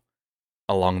 2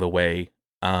 along the way.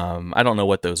 I don't know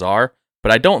what those are,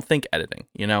 but I don't think editing.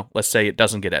 Let's say it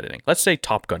doesn't get editing. Let's say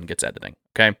Top Gun gets editing.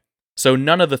 Okay, so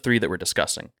none of the 3 that we're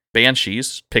discussing.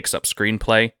 Banshees picks up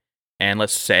screenplay, and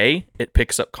let's say it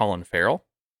picks up Colin Farrell,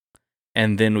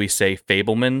 and then we say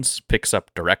Fabelmans picks up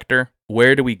director.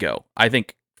 Where do we go? I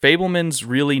think Fabelmans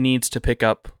really needs to pick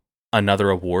up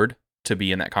another award to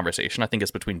be in that conversation. I think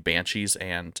it's between Banshees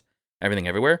and Everything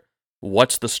Everywhere.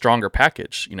 What's the stronger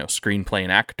package? Screenplay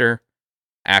and actor,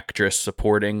 actress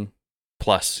supporting,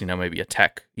 plus, maybe a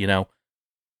tech,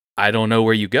 I don't know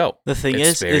where you go. The thing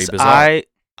is bizarre.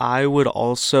 I would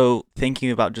also, thinking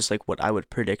about just what I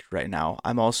would predict right now,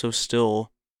 I'm also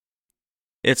still,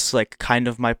 it's kind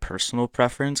of my personal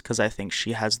preference, because I think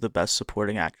she has the best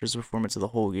supporting actress performance of the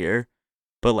whole year.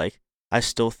 But I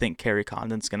still think Carrie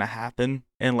Condon's gonna happen,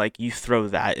 and you throw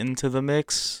that into the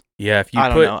mix. Yeah, if you I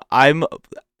don't know. I'm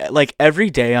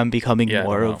every day I'm becoming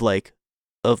more of I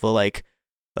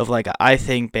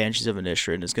think Banshees of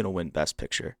Inisherin is gonna win Best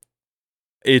Picture.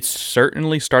 It's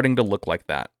certainly starting to look like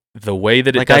that. The way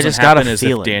that it doesn't happen is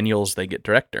if Daniels they get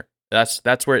director.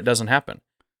 That's where it doesn't happen.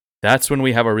 That's when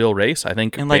we have a real race. I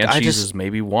think Banshees is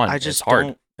maybe 1. It's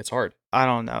hard. It's hard. I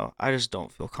don't know. I just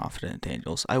don't feel confident in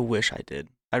Daniels. I wish I did.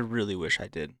 I really wish I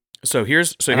did. So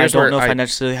here's And I don't where know if I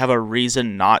necessarily have a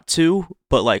reason not to,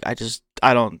 but like I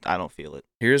don't feel it.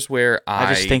 here's where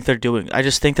I just think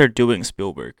they're doing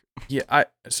Spielberg. Yeah,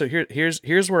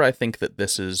 here's where I think that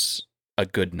this is a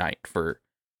good night for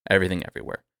Everything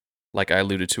Everywhere. Like I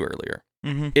alluded to earlier.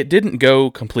 Mm-hmm. It didn't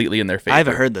go completely in their favor. I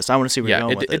haven't heard this. I want to see where you're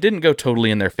going with it. It didn't go totally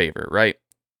in their favor, right?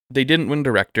 They didn't win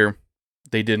director.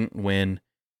 They didn't win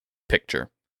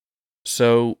picture.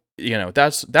 So,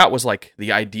 that was like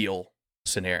the ideal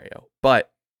scenario.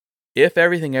 But if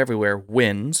Everything Everywhere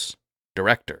wins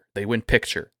director, they win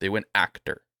picture, they win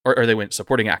actor, or they win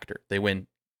supporting actor, they win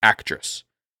actress.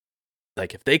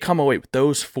 Like if they come away with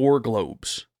those 4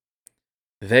 globes,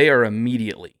 they are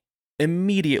immediately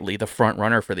the front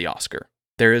runner for the Oscar.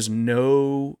 There is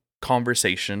no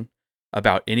conversation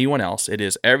about anyone else. It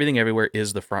is Everything Everywhere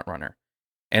is the front runner.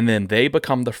 And then they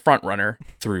become the front runner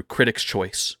through Critics'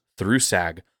 Choice, through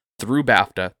SAG, through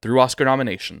BAFTA, through Oscar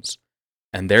nominations.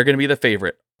 And they're going to be the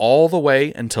favorite all the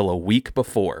way until a week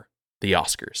before the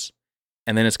Oscars.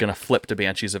 And then it's going to flip to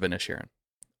Banshees of Inisherin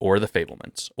or The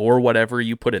Fabelmans or whatever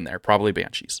you put in there, probably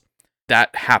Banshees.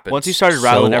 That happens. Once you started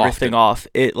rattling everything off,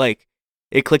 it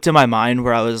clicked in my mind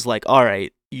where I was like, all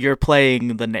right, you're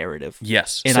playing the narrative.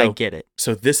 Yes. And I get it.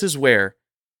 So this is where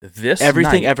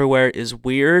Everything Everywhere is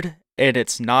weird, and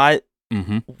it's not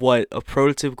mm-hmm. what a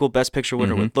prototypical Best Picture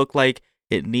winner mm-hmm. would look like.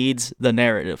 It needs the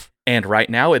narrative. And right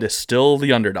now it is still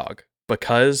the underdog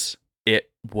because it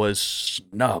was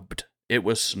snubbed. It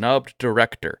was snubbed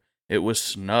director. It was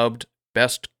snubbed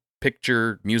Best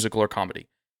Picture, musical, or comedy.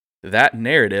 That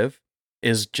narrative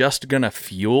is just going to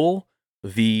fuel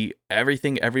the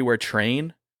Everything Everywhere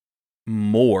train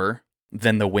more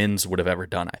than the wins would have ever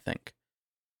done, I think.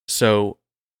 So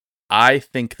I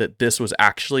think that this was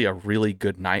actually a really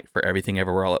good night for Everything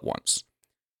Everywhere All at Once.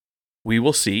 We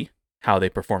will see how they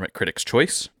perform at Critics'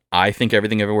 Choice. I think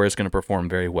Everything Everywhere is going to perform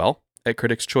very well at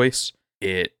Critics' Choice.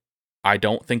 I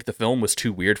don't think the film was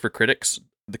too weird for critics.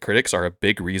 The critics are a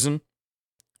big reason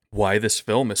why this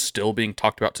film is still being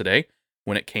talked about today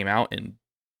when it came out in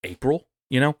April.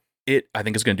 I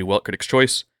think it's going to do well at Critics'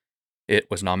 Choice.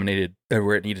 It was nominated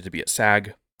everywhere it needed to be at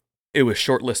SAG. It was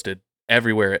shortlisted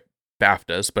everywhere at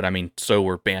BAFTAs, but I mean, so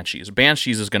were Banshees.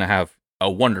 Banshees is going to have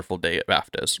a wonderful day at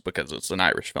BAFTAs because it's an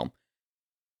Irish film.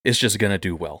 It's just going to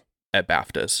do well at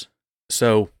BAFTAs.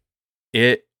 So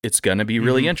it's going to be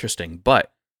really interesting,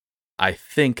 but I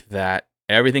think that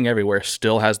Everything Everywhere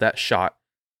still has that shot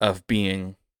of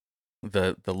being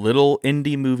the little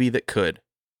indie movie that could,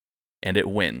 and it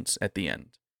wins at the end.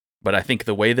 But I think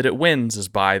the way that it wins is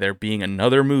by there being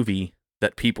another movie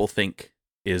that people think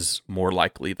is more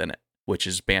likely than it, which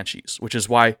is Banshees. Which is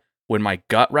why when my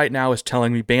gut right now is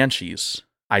telling me Banshees,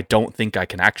 I don't think I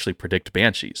can actually predict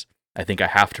Banshees. I think I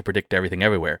have to predict Everything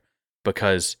Everywhere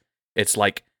because it's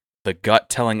like the gut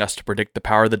telling us to predict The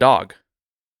Power of the Dog.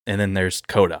 And then there's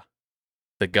Coda.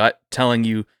 The gut telling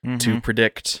you to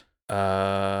predict what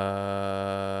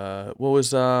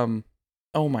was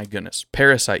oh my goodness,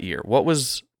 Parasite year. What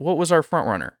was our front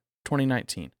runner?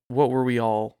 2019. What were we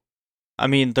all? I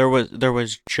mean, there was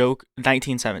Joke.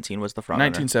 1917 was the front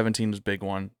runner. 1917 was a big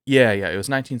one. Yeah, it was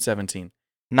 1917.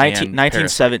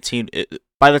 1917.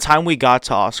 By the time we got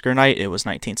to Oscar night, it was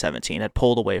 1917. It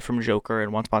pulled away from Joker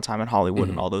and Once Upon a Time in Hollywood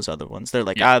and all those other ones. They're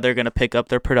like, they're going to pick up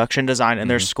their production design and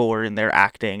their score and their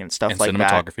acting and stuff like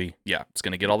that. Cinematography. Yeah, it's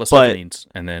going to get all the stuff it needs.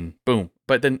 And then, boom.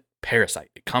 But then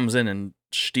Parasite, it comes in and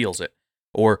steals it.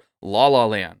 Or La La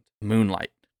Land,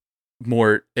 Moonlight.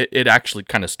 It actually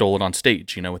kind of stole it on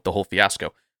stage, with the whole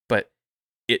fiasco. But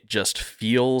it just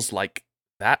feels like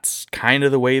that's kind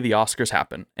of the way the Oscars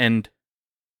happen. And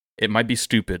it might be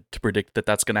stupid to predict that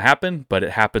that's going to happen, but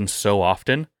it happens so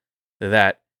often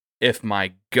that if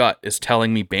my gut is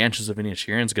telling me Banshees of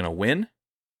Inisherin is going to win,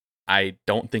 I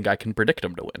don't think I can predict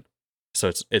them to win.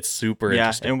 So it's super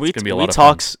interesting. And it's going to be a lot of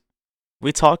fun.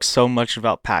 We talk so much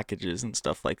about packages and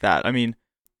stuff like that. I mean,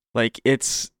 like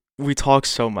we talk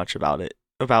so much about it,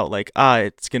 about like,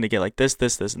 it's going to get like this,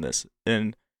 and this.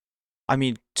 And I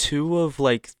mean, two of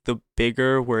like the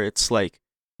bigger where it's like,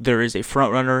 there is a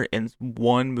front runner and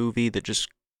one movie that just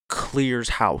clears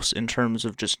house in terms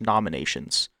of just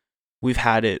nominations. We've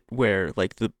had it where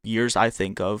like the years I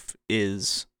think of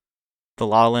is the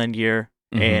La La Land year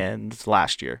and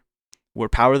last year, where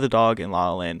Power of the Dog and La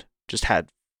La Land just had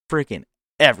freaking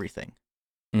everything.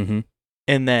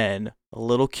 And then a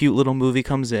little cute little movie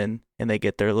comes in and they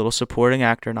get their little supporting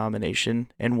actor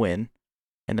nomination and win.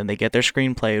 And then they get their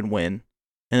screenplay and win.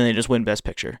 And then they just win Best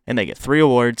Picture. And they get 3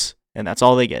 awards. And that's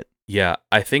all they get. Yeah,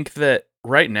 I think that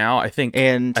right now, I think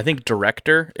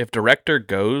director, if director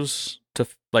goes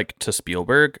to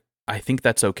Spielberg, I think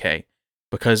that's okay,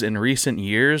 because in recent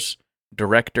years,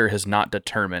 director has not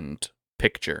determined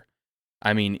picture.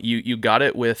 I mean, you got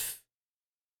it with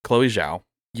Chloe Zhao,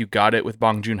 you got it with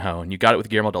Bong Joon-ho, and you got it with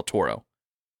Guillermo del Toro.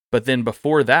 But then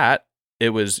before that, it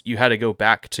was, you had to go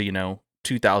back to,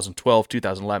 2012,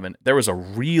 2011. There was a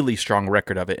really strong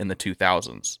record of it in the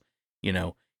 2000s.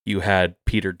 You had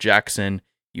Peter Jackson,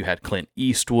 you had Clint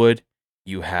Eastwood,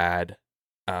 you had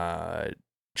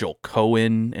Joel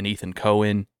Cohen and Ethan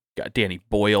Cohen, you got Danny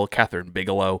Boyle, Catherine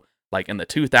Bigelow. Like in the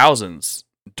 2000s,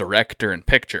 director and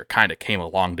picture kind of came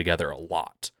along together a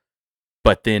lot.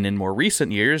 But then in more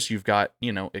recent years, you've got,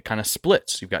 it kind of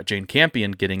splits. You've got Jane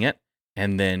Campion getting it,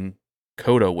 and then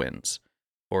Coda wins.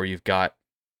 Or you've got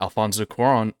Alfonso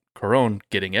Cuarón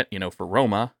getting it, for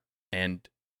Roma, and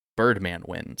Birdman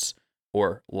wins.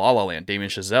 Or La La Land, Damien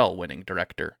Chazelle winning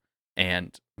director,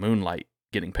 and Moonlight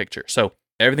getting picture. So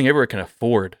Everything Everywhere can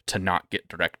afford to not get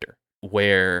director,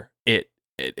 where it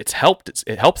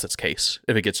helps its case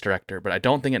if it gets director, but I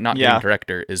don't think it not getting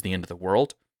director is the end of the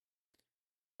world.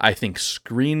 I think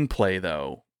screenplay,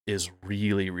 though, is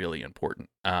really, really important.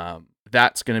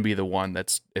 That's going to be the one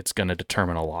it's going to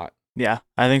determine a lot. Yeah,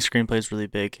 I think screenplay is really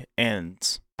big,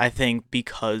 and I think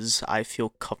because I feel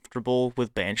comfortable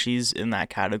with Banshees in that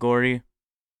category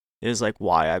is like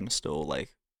why I'm still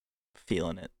like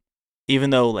feeling it.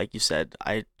 Even though, like you said,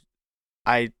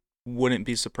 I wouldn't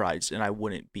be surprised and I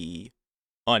wouldn't be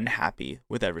unhappy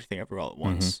with Everything Everywhere All at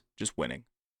Once just winning.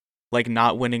 Like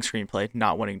not winning screenplay,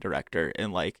 not winning director,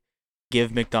 and like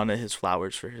give McDonough his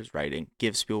flowers for his writing,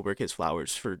 give Spielberg his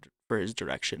flowers for his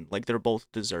direction. Like they're both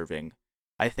deserving.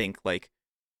 I think like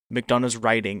McDonough's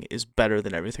writing is better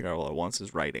than Everything All at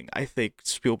Once's writing. I think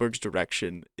Spielberg's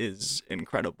direction is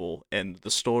incredible, and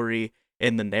the story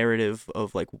and the narrative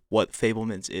of like what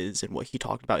Fabelmans is and what he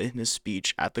talked about in his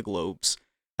speech at the Globes,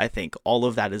 I think all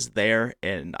of that is there,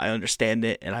 and I understand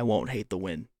it, and I won't hate the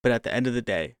win. But at the end of the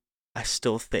day, I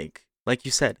still think, like you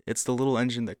said, it's the little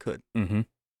engine that could. Mm-hmm.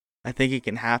 I think it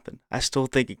can happen. I still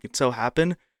think it can so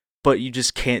happen, but you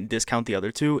just can't discount the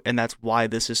other two, and that's why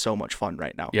this is so much fun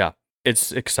right now. Yeah,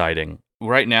 it's exciting.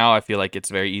 Right now, I feel like it's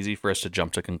very easy for us to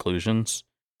jump to conclusions,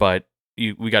 but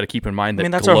we got to keep in mind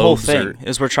that that's our whole thing,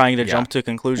 is we're trying to jump to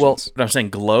conclusions. Well, I'm saying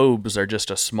Globes are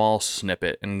just a small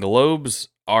snippet, and Globes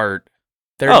are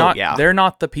they're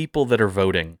not the people that are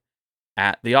voting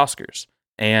at the Oscars.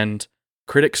 And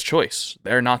Critics' Choice,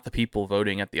 they're not the people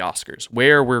voting at the Oscars.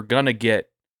 Where we're going to get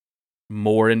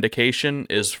more indication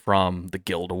is from the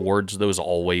Guild Awards. Those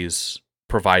always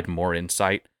provide more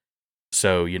insight.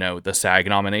 So, the SAG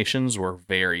nominations were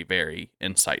very, very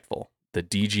insightful. The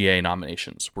DGA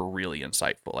nominations were really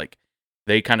insightful. Like,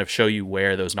 they kind of show you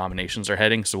where those nominations are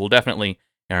heading. So we'll definitely,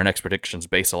 in our next predictions,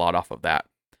 base a lot off of that.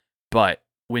 But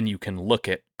when you can look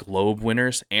at Globe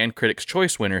winners and Critics'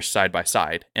 Choice winners side by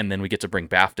side, and then we get to bring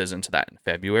BAFTAs into that in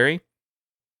February,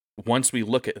 once we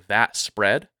look at that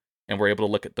spread, and we're able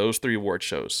to look at those three award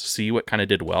shows, see what kind of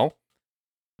did well,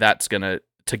 that's going to,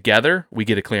 together, we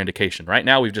get a clear indication. Right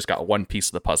now, we've just got one piece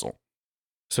of the puzzle.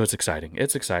 So it's exciting.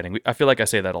 It's exciting. I feel like I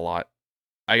say that a lot.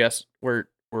 I guess we're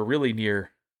really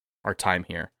near our time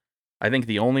here. I think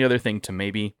the only other thing to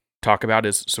maybe talk about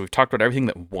is, so we've talked about everything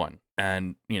that won.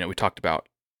 And, we talked about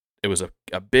it was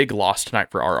a big loss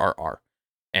tonight for RRR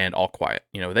and All Quiet.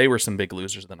 They were some big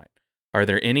losers of the night. Are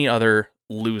there any other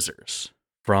losers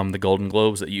from the Golden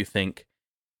Globes that you think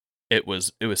it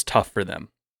was tough for them?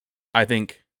 I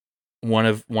think one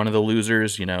of the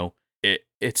losers,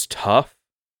 it's tough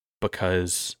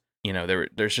because,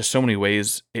 there's just so many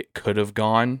ways it could have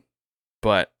gone,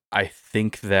 but I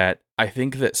think that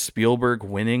Spielberg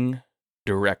winning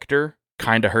director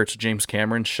kind of hurts James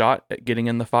Cameron's shot at getting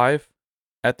in the 5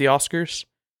 at the Oscars,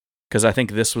 because I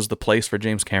think this was the place for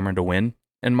James Cameron to win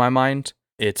in my mind.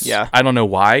 I don't know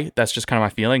why. That's just kind of my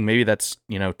feeling. Maybe that's,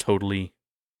 totally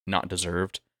not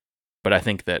deserved. But I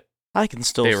think that I can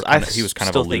still. he was kind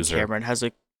of a loser.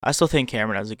 I still think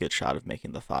Cameron has a good shot of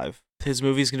making the 5. His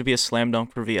movie's going to be a slam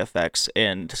dunk for VFX,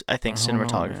 and I think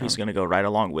cinematography is going to go right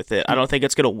along with it. I don't think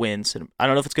it's going to win. I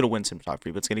don't know if it's going to win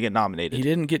cinematography, but it's going to get nominated. He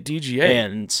didn't get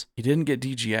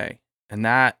DGA, and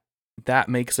that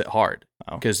makes it hard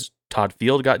because Todd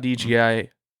Field got DGA,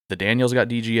 the Daniels got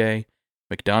DGA,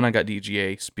 McDonough got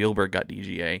DGA, Spielberg got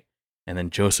DGA, and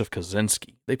then Joseph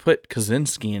Kosinski. They put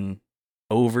Kosinski in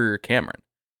over Cameron,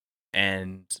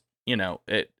 and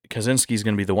Kosinski's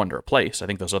going to be the one to replace. I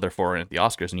think those other 4 are in at the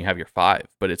Oscars, and you have your 5.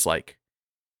 But it's like,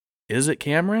 is it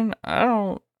Cameron?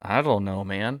 I don't know,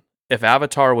 man. If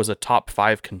Avatar was a top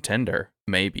 5 contender,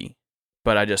 maybe.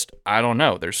 But I don't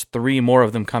know. There's 3 more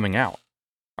of them coming out.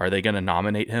 Are they going to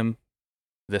nominate him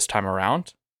this time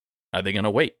around? Are they going to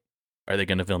wait? Are they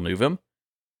going to Villeneuve him?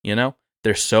 You know,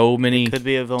 there's so many, Could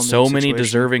be a Villeneuve so many situation.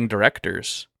 deserving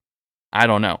directors. I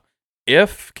don't know.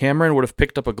 If Cameron would have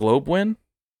picked up a Globe win,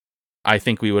 I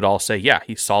think we would all say, yeah,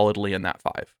 he's solidly in that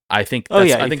 5. I think. Oh That's,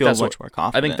 yeah, I you think feel that's much what more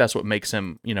confident. I think that's what makes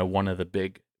him, one of the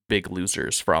big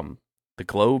losers from the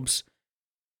Globes.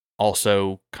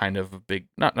 Also, kind of a big,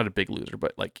 not a big loser,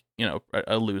 but like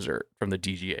a loser from the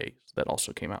DGAs that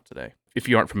also came out today. If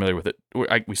you aren't familiar with it,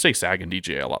 we say SAG and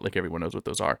DGA a lot, like everyone knows what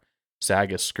those are.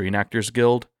 SAG is Screen Actors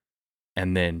Guild,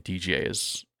 and then DGA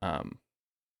is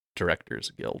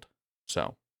Directors Guild.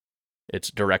 So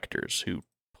it's directors who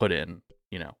put in,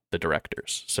 the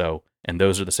directors. So, and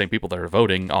those are the same people that are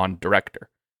voting on director.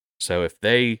 So if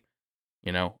they,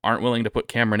 aren't willing to put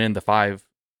Cameron in the 5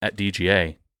 at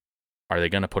DGA, are they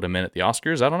going to put him in at the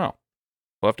Oscars? I don't know.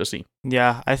 We'll have to see.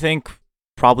 Yeah, I think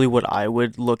probably what I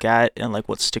would look at and like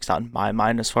what sticks out in my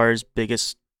mind as far as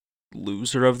biggest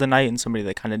loser of the night and somebody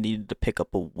that kind of needed to pick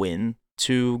up a win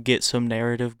to get some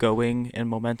narrative going and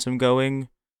momentum going.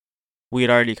 We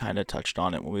had already kind of touched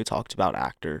on it when we talked about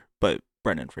actor, but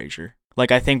Brendan Fraser. Like,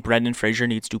 I think Brendan Fraser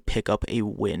needs to pick up a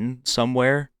win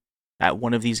somewhere at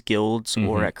one of these guilds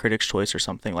or at Critics' Choice or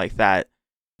something like that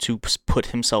to put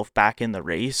himself back in the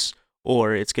race.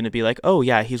 Or it's going to be like, oh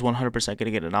yeah, he's 100% going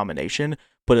to get a nomination,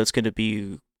 but it's going to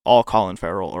be all Colin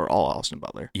Farrell or all Austin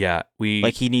Butler. Yeah,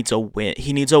 he needs a win.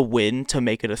 He needs a win to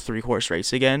make it a 3-horse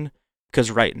race again, because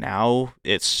right now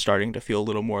it's starting to feel a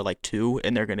little more like 2,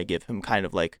 and they're going to give him kind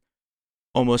of like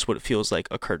almost what it feels like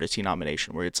a courtesy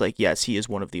nomination, where it's like, yes, he is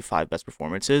one of the 5 best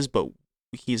performances, but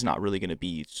he's not really going to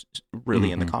be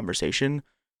really in the conversation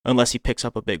unless he picks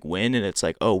up a big win, and it's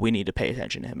like, oh, we need to pay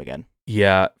attention to him again.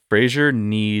 Yeah, Fraser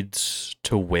needs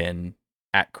to win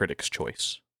at Critics'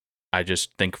 Choice. I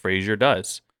just think Fraser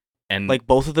does. And like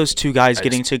both of those 2 guys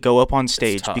getting to go up on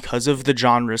stage because of the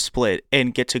genre split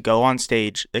and get to go on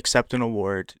stage, accept an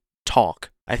award, talk,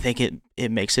 I think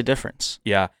it makes a difference.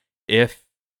 Yeah. I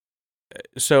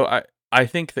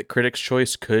think that Critics'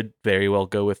 Choice could very well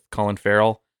go with Colin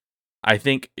Farrell. I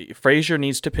think Fraser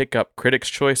needs to pick up Critics'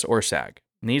 Choice or SAG.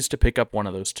 Needs to pick up one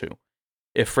of those 2.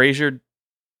 If Fraser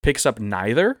picks up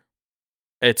neither,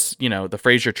 it's, the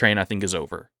Fraser train, I think, is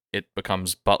over. It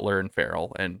becomes Butler and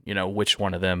Farrell, and, which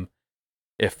one of them.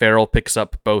 If Farrell picks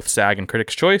up both SAG and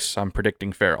Critics' Choice, I'm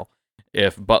predicting Farrell.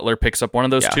 If Butler picks up one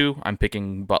of those 2, I'm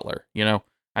picking Butler.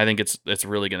 I think it's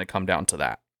really going to come down to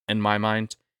that, in my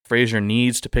mind. Fraser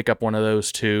needs to pick up one of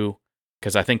those 2,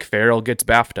 because I think Farrell gets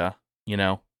BAFTA,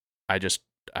 I just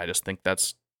think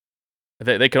that's...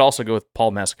 They could also go with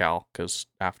Paul Mescal, because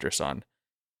After Sun.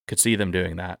 Could see them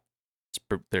doing that.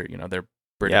 They're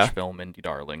British film indie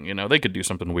darling. They could do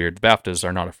something weird. The BAFTAs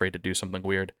are not afraid to do something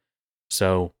weird.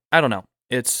 So I don't know.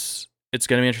 It's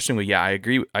going to be interesting. But yeah, I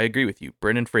agree with you.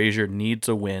 Brendan Fraser needs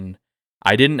a win.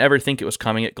 I didn't ever think it was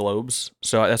coming at Globes,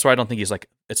 so that's why I don't think he's like,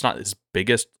 it's not his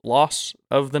biggest loss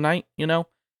of the night,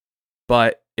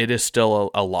 but it is still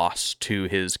a loss to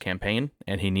his campaign,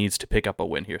 and he needs to pick up a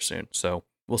win here soon. So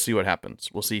we'll see what happens.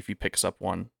 We'll see if he picks up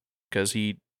one, because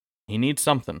he needs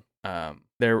something.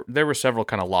 There were several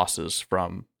kind of losses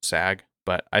from SAG,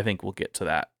 but I think we'll get to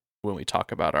that when we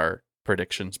talk about our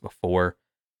predictions before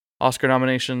Oscar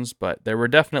nominations. But there were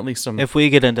definitely some. If we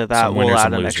get into that, we'll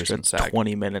add an extra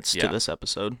 20 minutes to this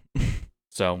episode.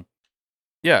 So,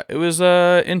 yeah, it was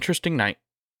an interesting night.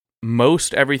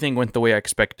 Most everything went the way I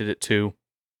expected it to,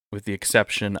 with the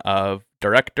exception of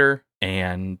director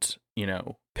and,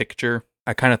 picture.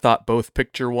 I kind of thought both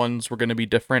picture ones were going to be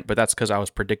different, but that's because I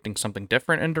was predicting something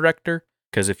different in director.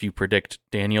 Because if you predict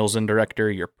Daniels in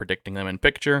director, you're predicting them in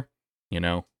picture,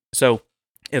 So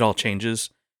it all changes.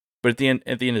 But at the end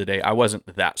of the day, I wasn't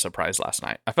that surprised last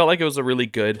night. I felt like it was a really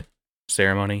good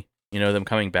ceremony. Them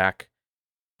coming back.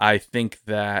 I think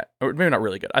that, or maybe not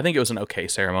really good. I think it was an okay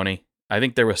ceremony. I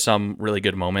think there were some really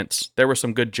good moments. There were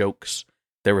some good jokes.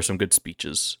 There were some good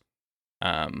speeches.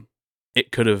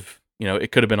 It could have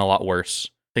been a lot worse.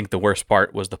 I think the worst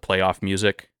part was the playoff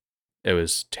music. It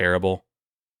was terrible.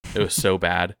 It was so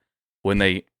bad. When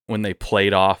they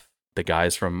played off the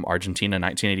guys from Argentina in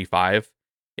 1985,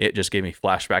 it just gave me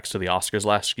flashbacks to the Oscars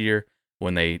last year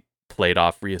when they played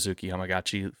off Ryosuke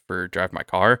Hamagachi for Drive My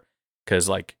Car. Because,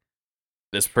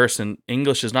 this person,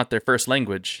 English is not their first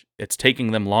language. It's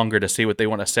taking them longer to say what they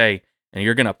want to say, and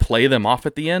you're going to play them off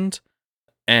at the end?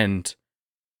 And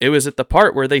it was at the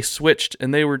part where they switched,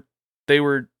 and they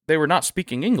were not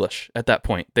speaking English at that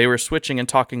point. They were switching and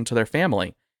talking to their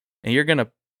family, and you're going to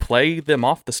play them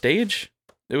off the stage?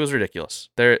 It was ridiculous.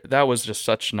 That was just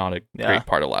such not a great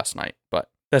part of last night, but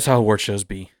that's how award shows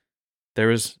be. There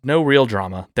was no real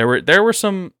drama. There were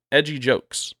some edgy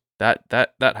jokes.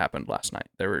 that happened last night.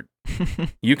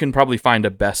 You can probably find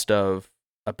a best of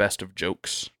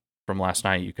jokes from last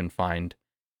night. You can find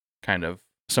kind of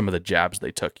some of the jabs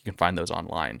they took. You can find those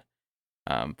online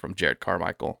from Jared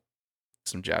Carmichael.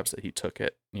 Some jabs that he took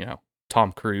at,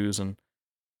 Tom Cruise and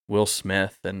Will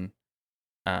Smith and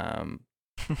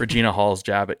Regina Hall's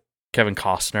jab at Kevin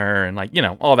Costner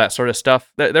and all that sort of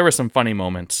stuff. There were some funny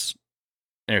moments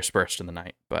interspersed in the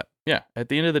night, but yeah, at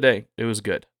the end of the day, it was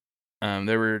good.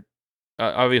 There were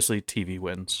obviously TV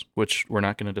wins, which we're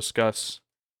not going to discuss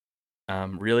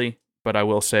really, but I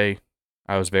will say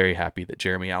I was very happy that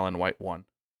Jeremy Allen White won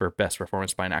for Best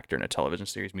Performance by an Actor in a Television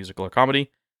Series, Musical or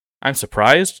Comedy. I'm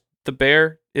surprised The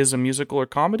Bear is a musical or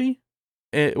comedy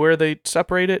where they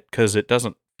separate it, because it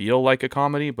doesn't feel like a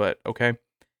comedy, but okay.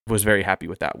 Was very happy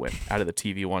with that win out of the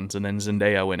TV ones. And then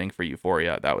Zendaya winning for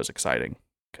Euphoria, that was exciting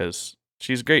because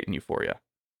she's great in Euphoria.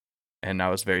 And I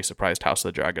was very surprised House of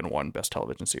the Dragon won Best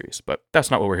Television Series, but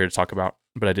that's not what we're here to talk about.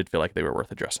 But I did feel like they were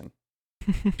worth addressing.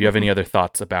 Do you have any other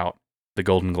thoughts about the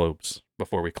Golden Globes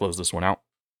before we close this one out?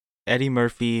 Eddie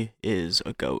Murphy is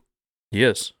a GOAT. He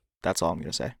is. That's all I'm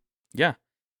going to say. Yeah.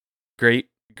 Great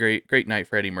night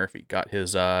for Eddie Murphy. Got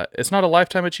his it's not a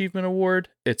Lifetime Achievement Award.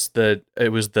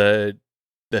 It was the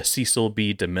Cecil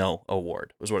B. DeMille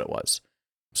Award was what it was.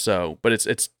 So, but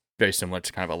it's very similar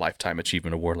to kind of a Lifetime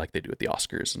Achievement Award like they do at the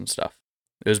Oscars and stuff.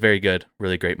 It was very good.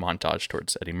 Really great montage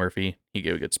towards Eddie Murphy. He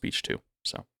gave a good speech too.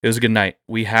 So it was a good night.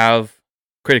 We have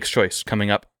Critics' Choice coming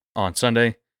up on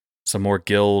Sunday. Some more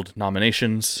Guild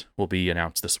nominations will be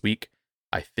announced this week.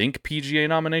 I think PGA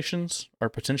nominations are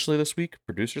potentially this week.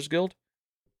 Producers Guild.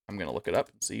 I'm going to look it up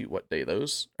and see what day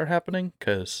those are happening,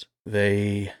 because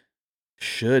they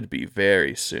should be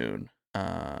very soon.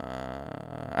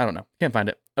 I don't know. Can't find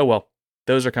it. Oh well.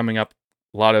 Those are coming up.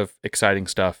 A lot of exciting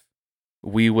stuff.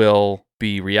 We will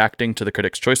be reacting to the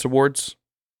Critics' Choice Awards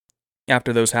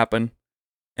after those happen.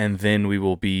 And then we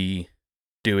will be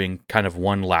doing kind of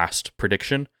one last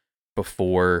prediction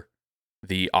before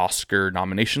the Oscar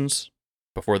nominations.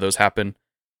 Before those happen,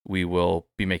 we will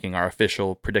be making our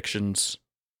official predictions.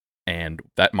 And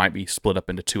that might be split up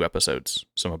into 2 episodes.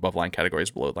 Some above line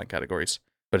categories, below line categories.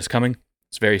 But it's coming.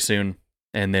 It's very soon.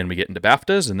 And then we get into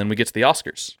BAFTAs, and then we get to the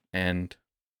Oscars. And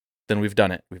then we've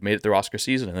done it. We've made it through Oscar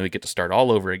season, and then we get to start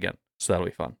all over again. So that'll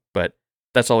be fun. But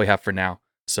that's all we have for now.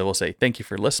 So we'll say thank you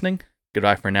for listening.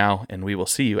 Goodbye for now, and we will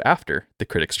see you after the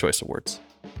Critics' Choice Awards.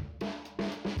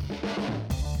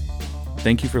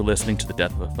 Thank you for listening to the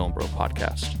Death of a Film Bro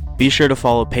podcast. Be sure to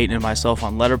follow Peyton and myself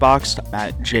on Letterboxd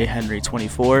at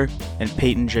jhenry24 and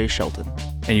Peyton J. Shelton.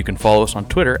 And you can follow us on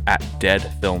Twitter at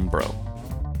DeadFilmBro.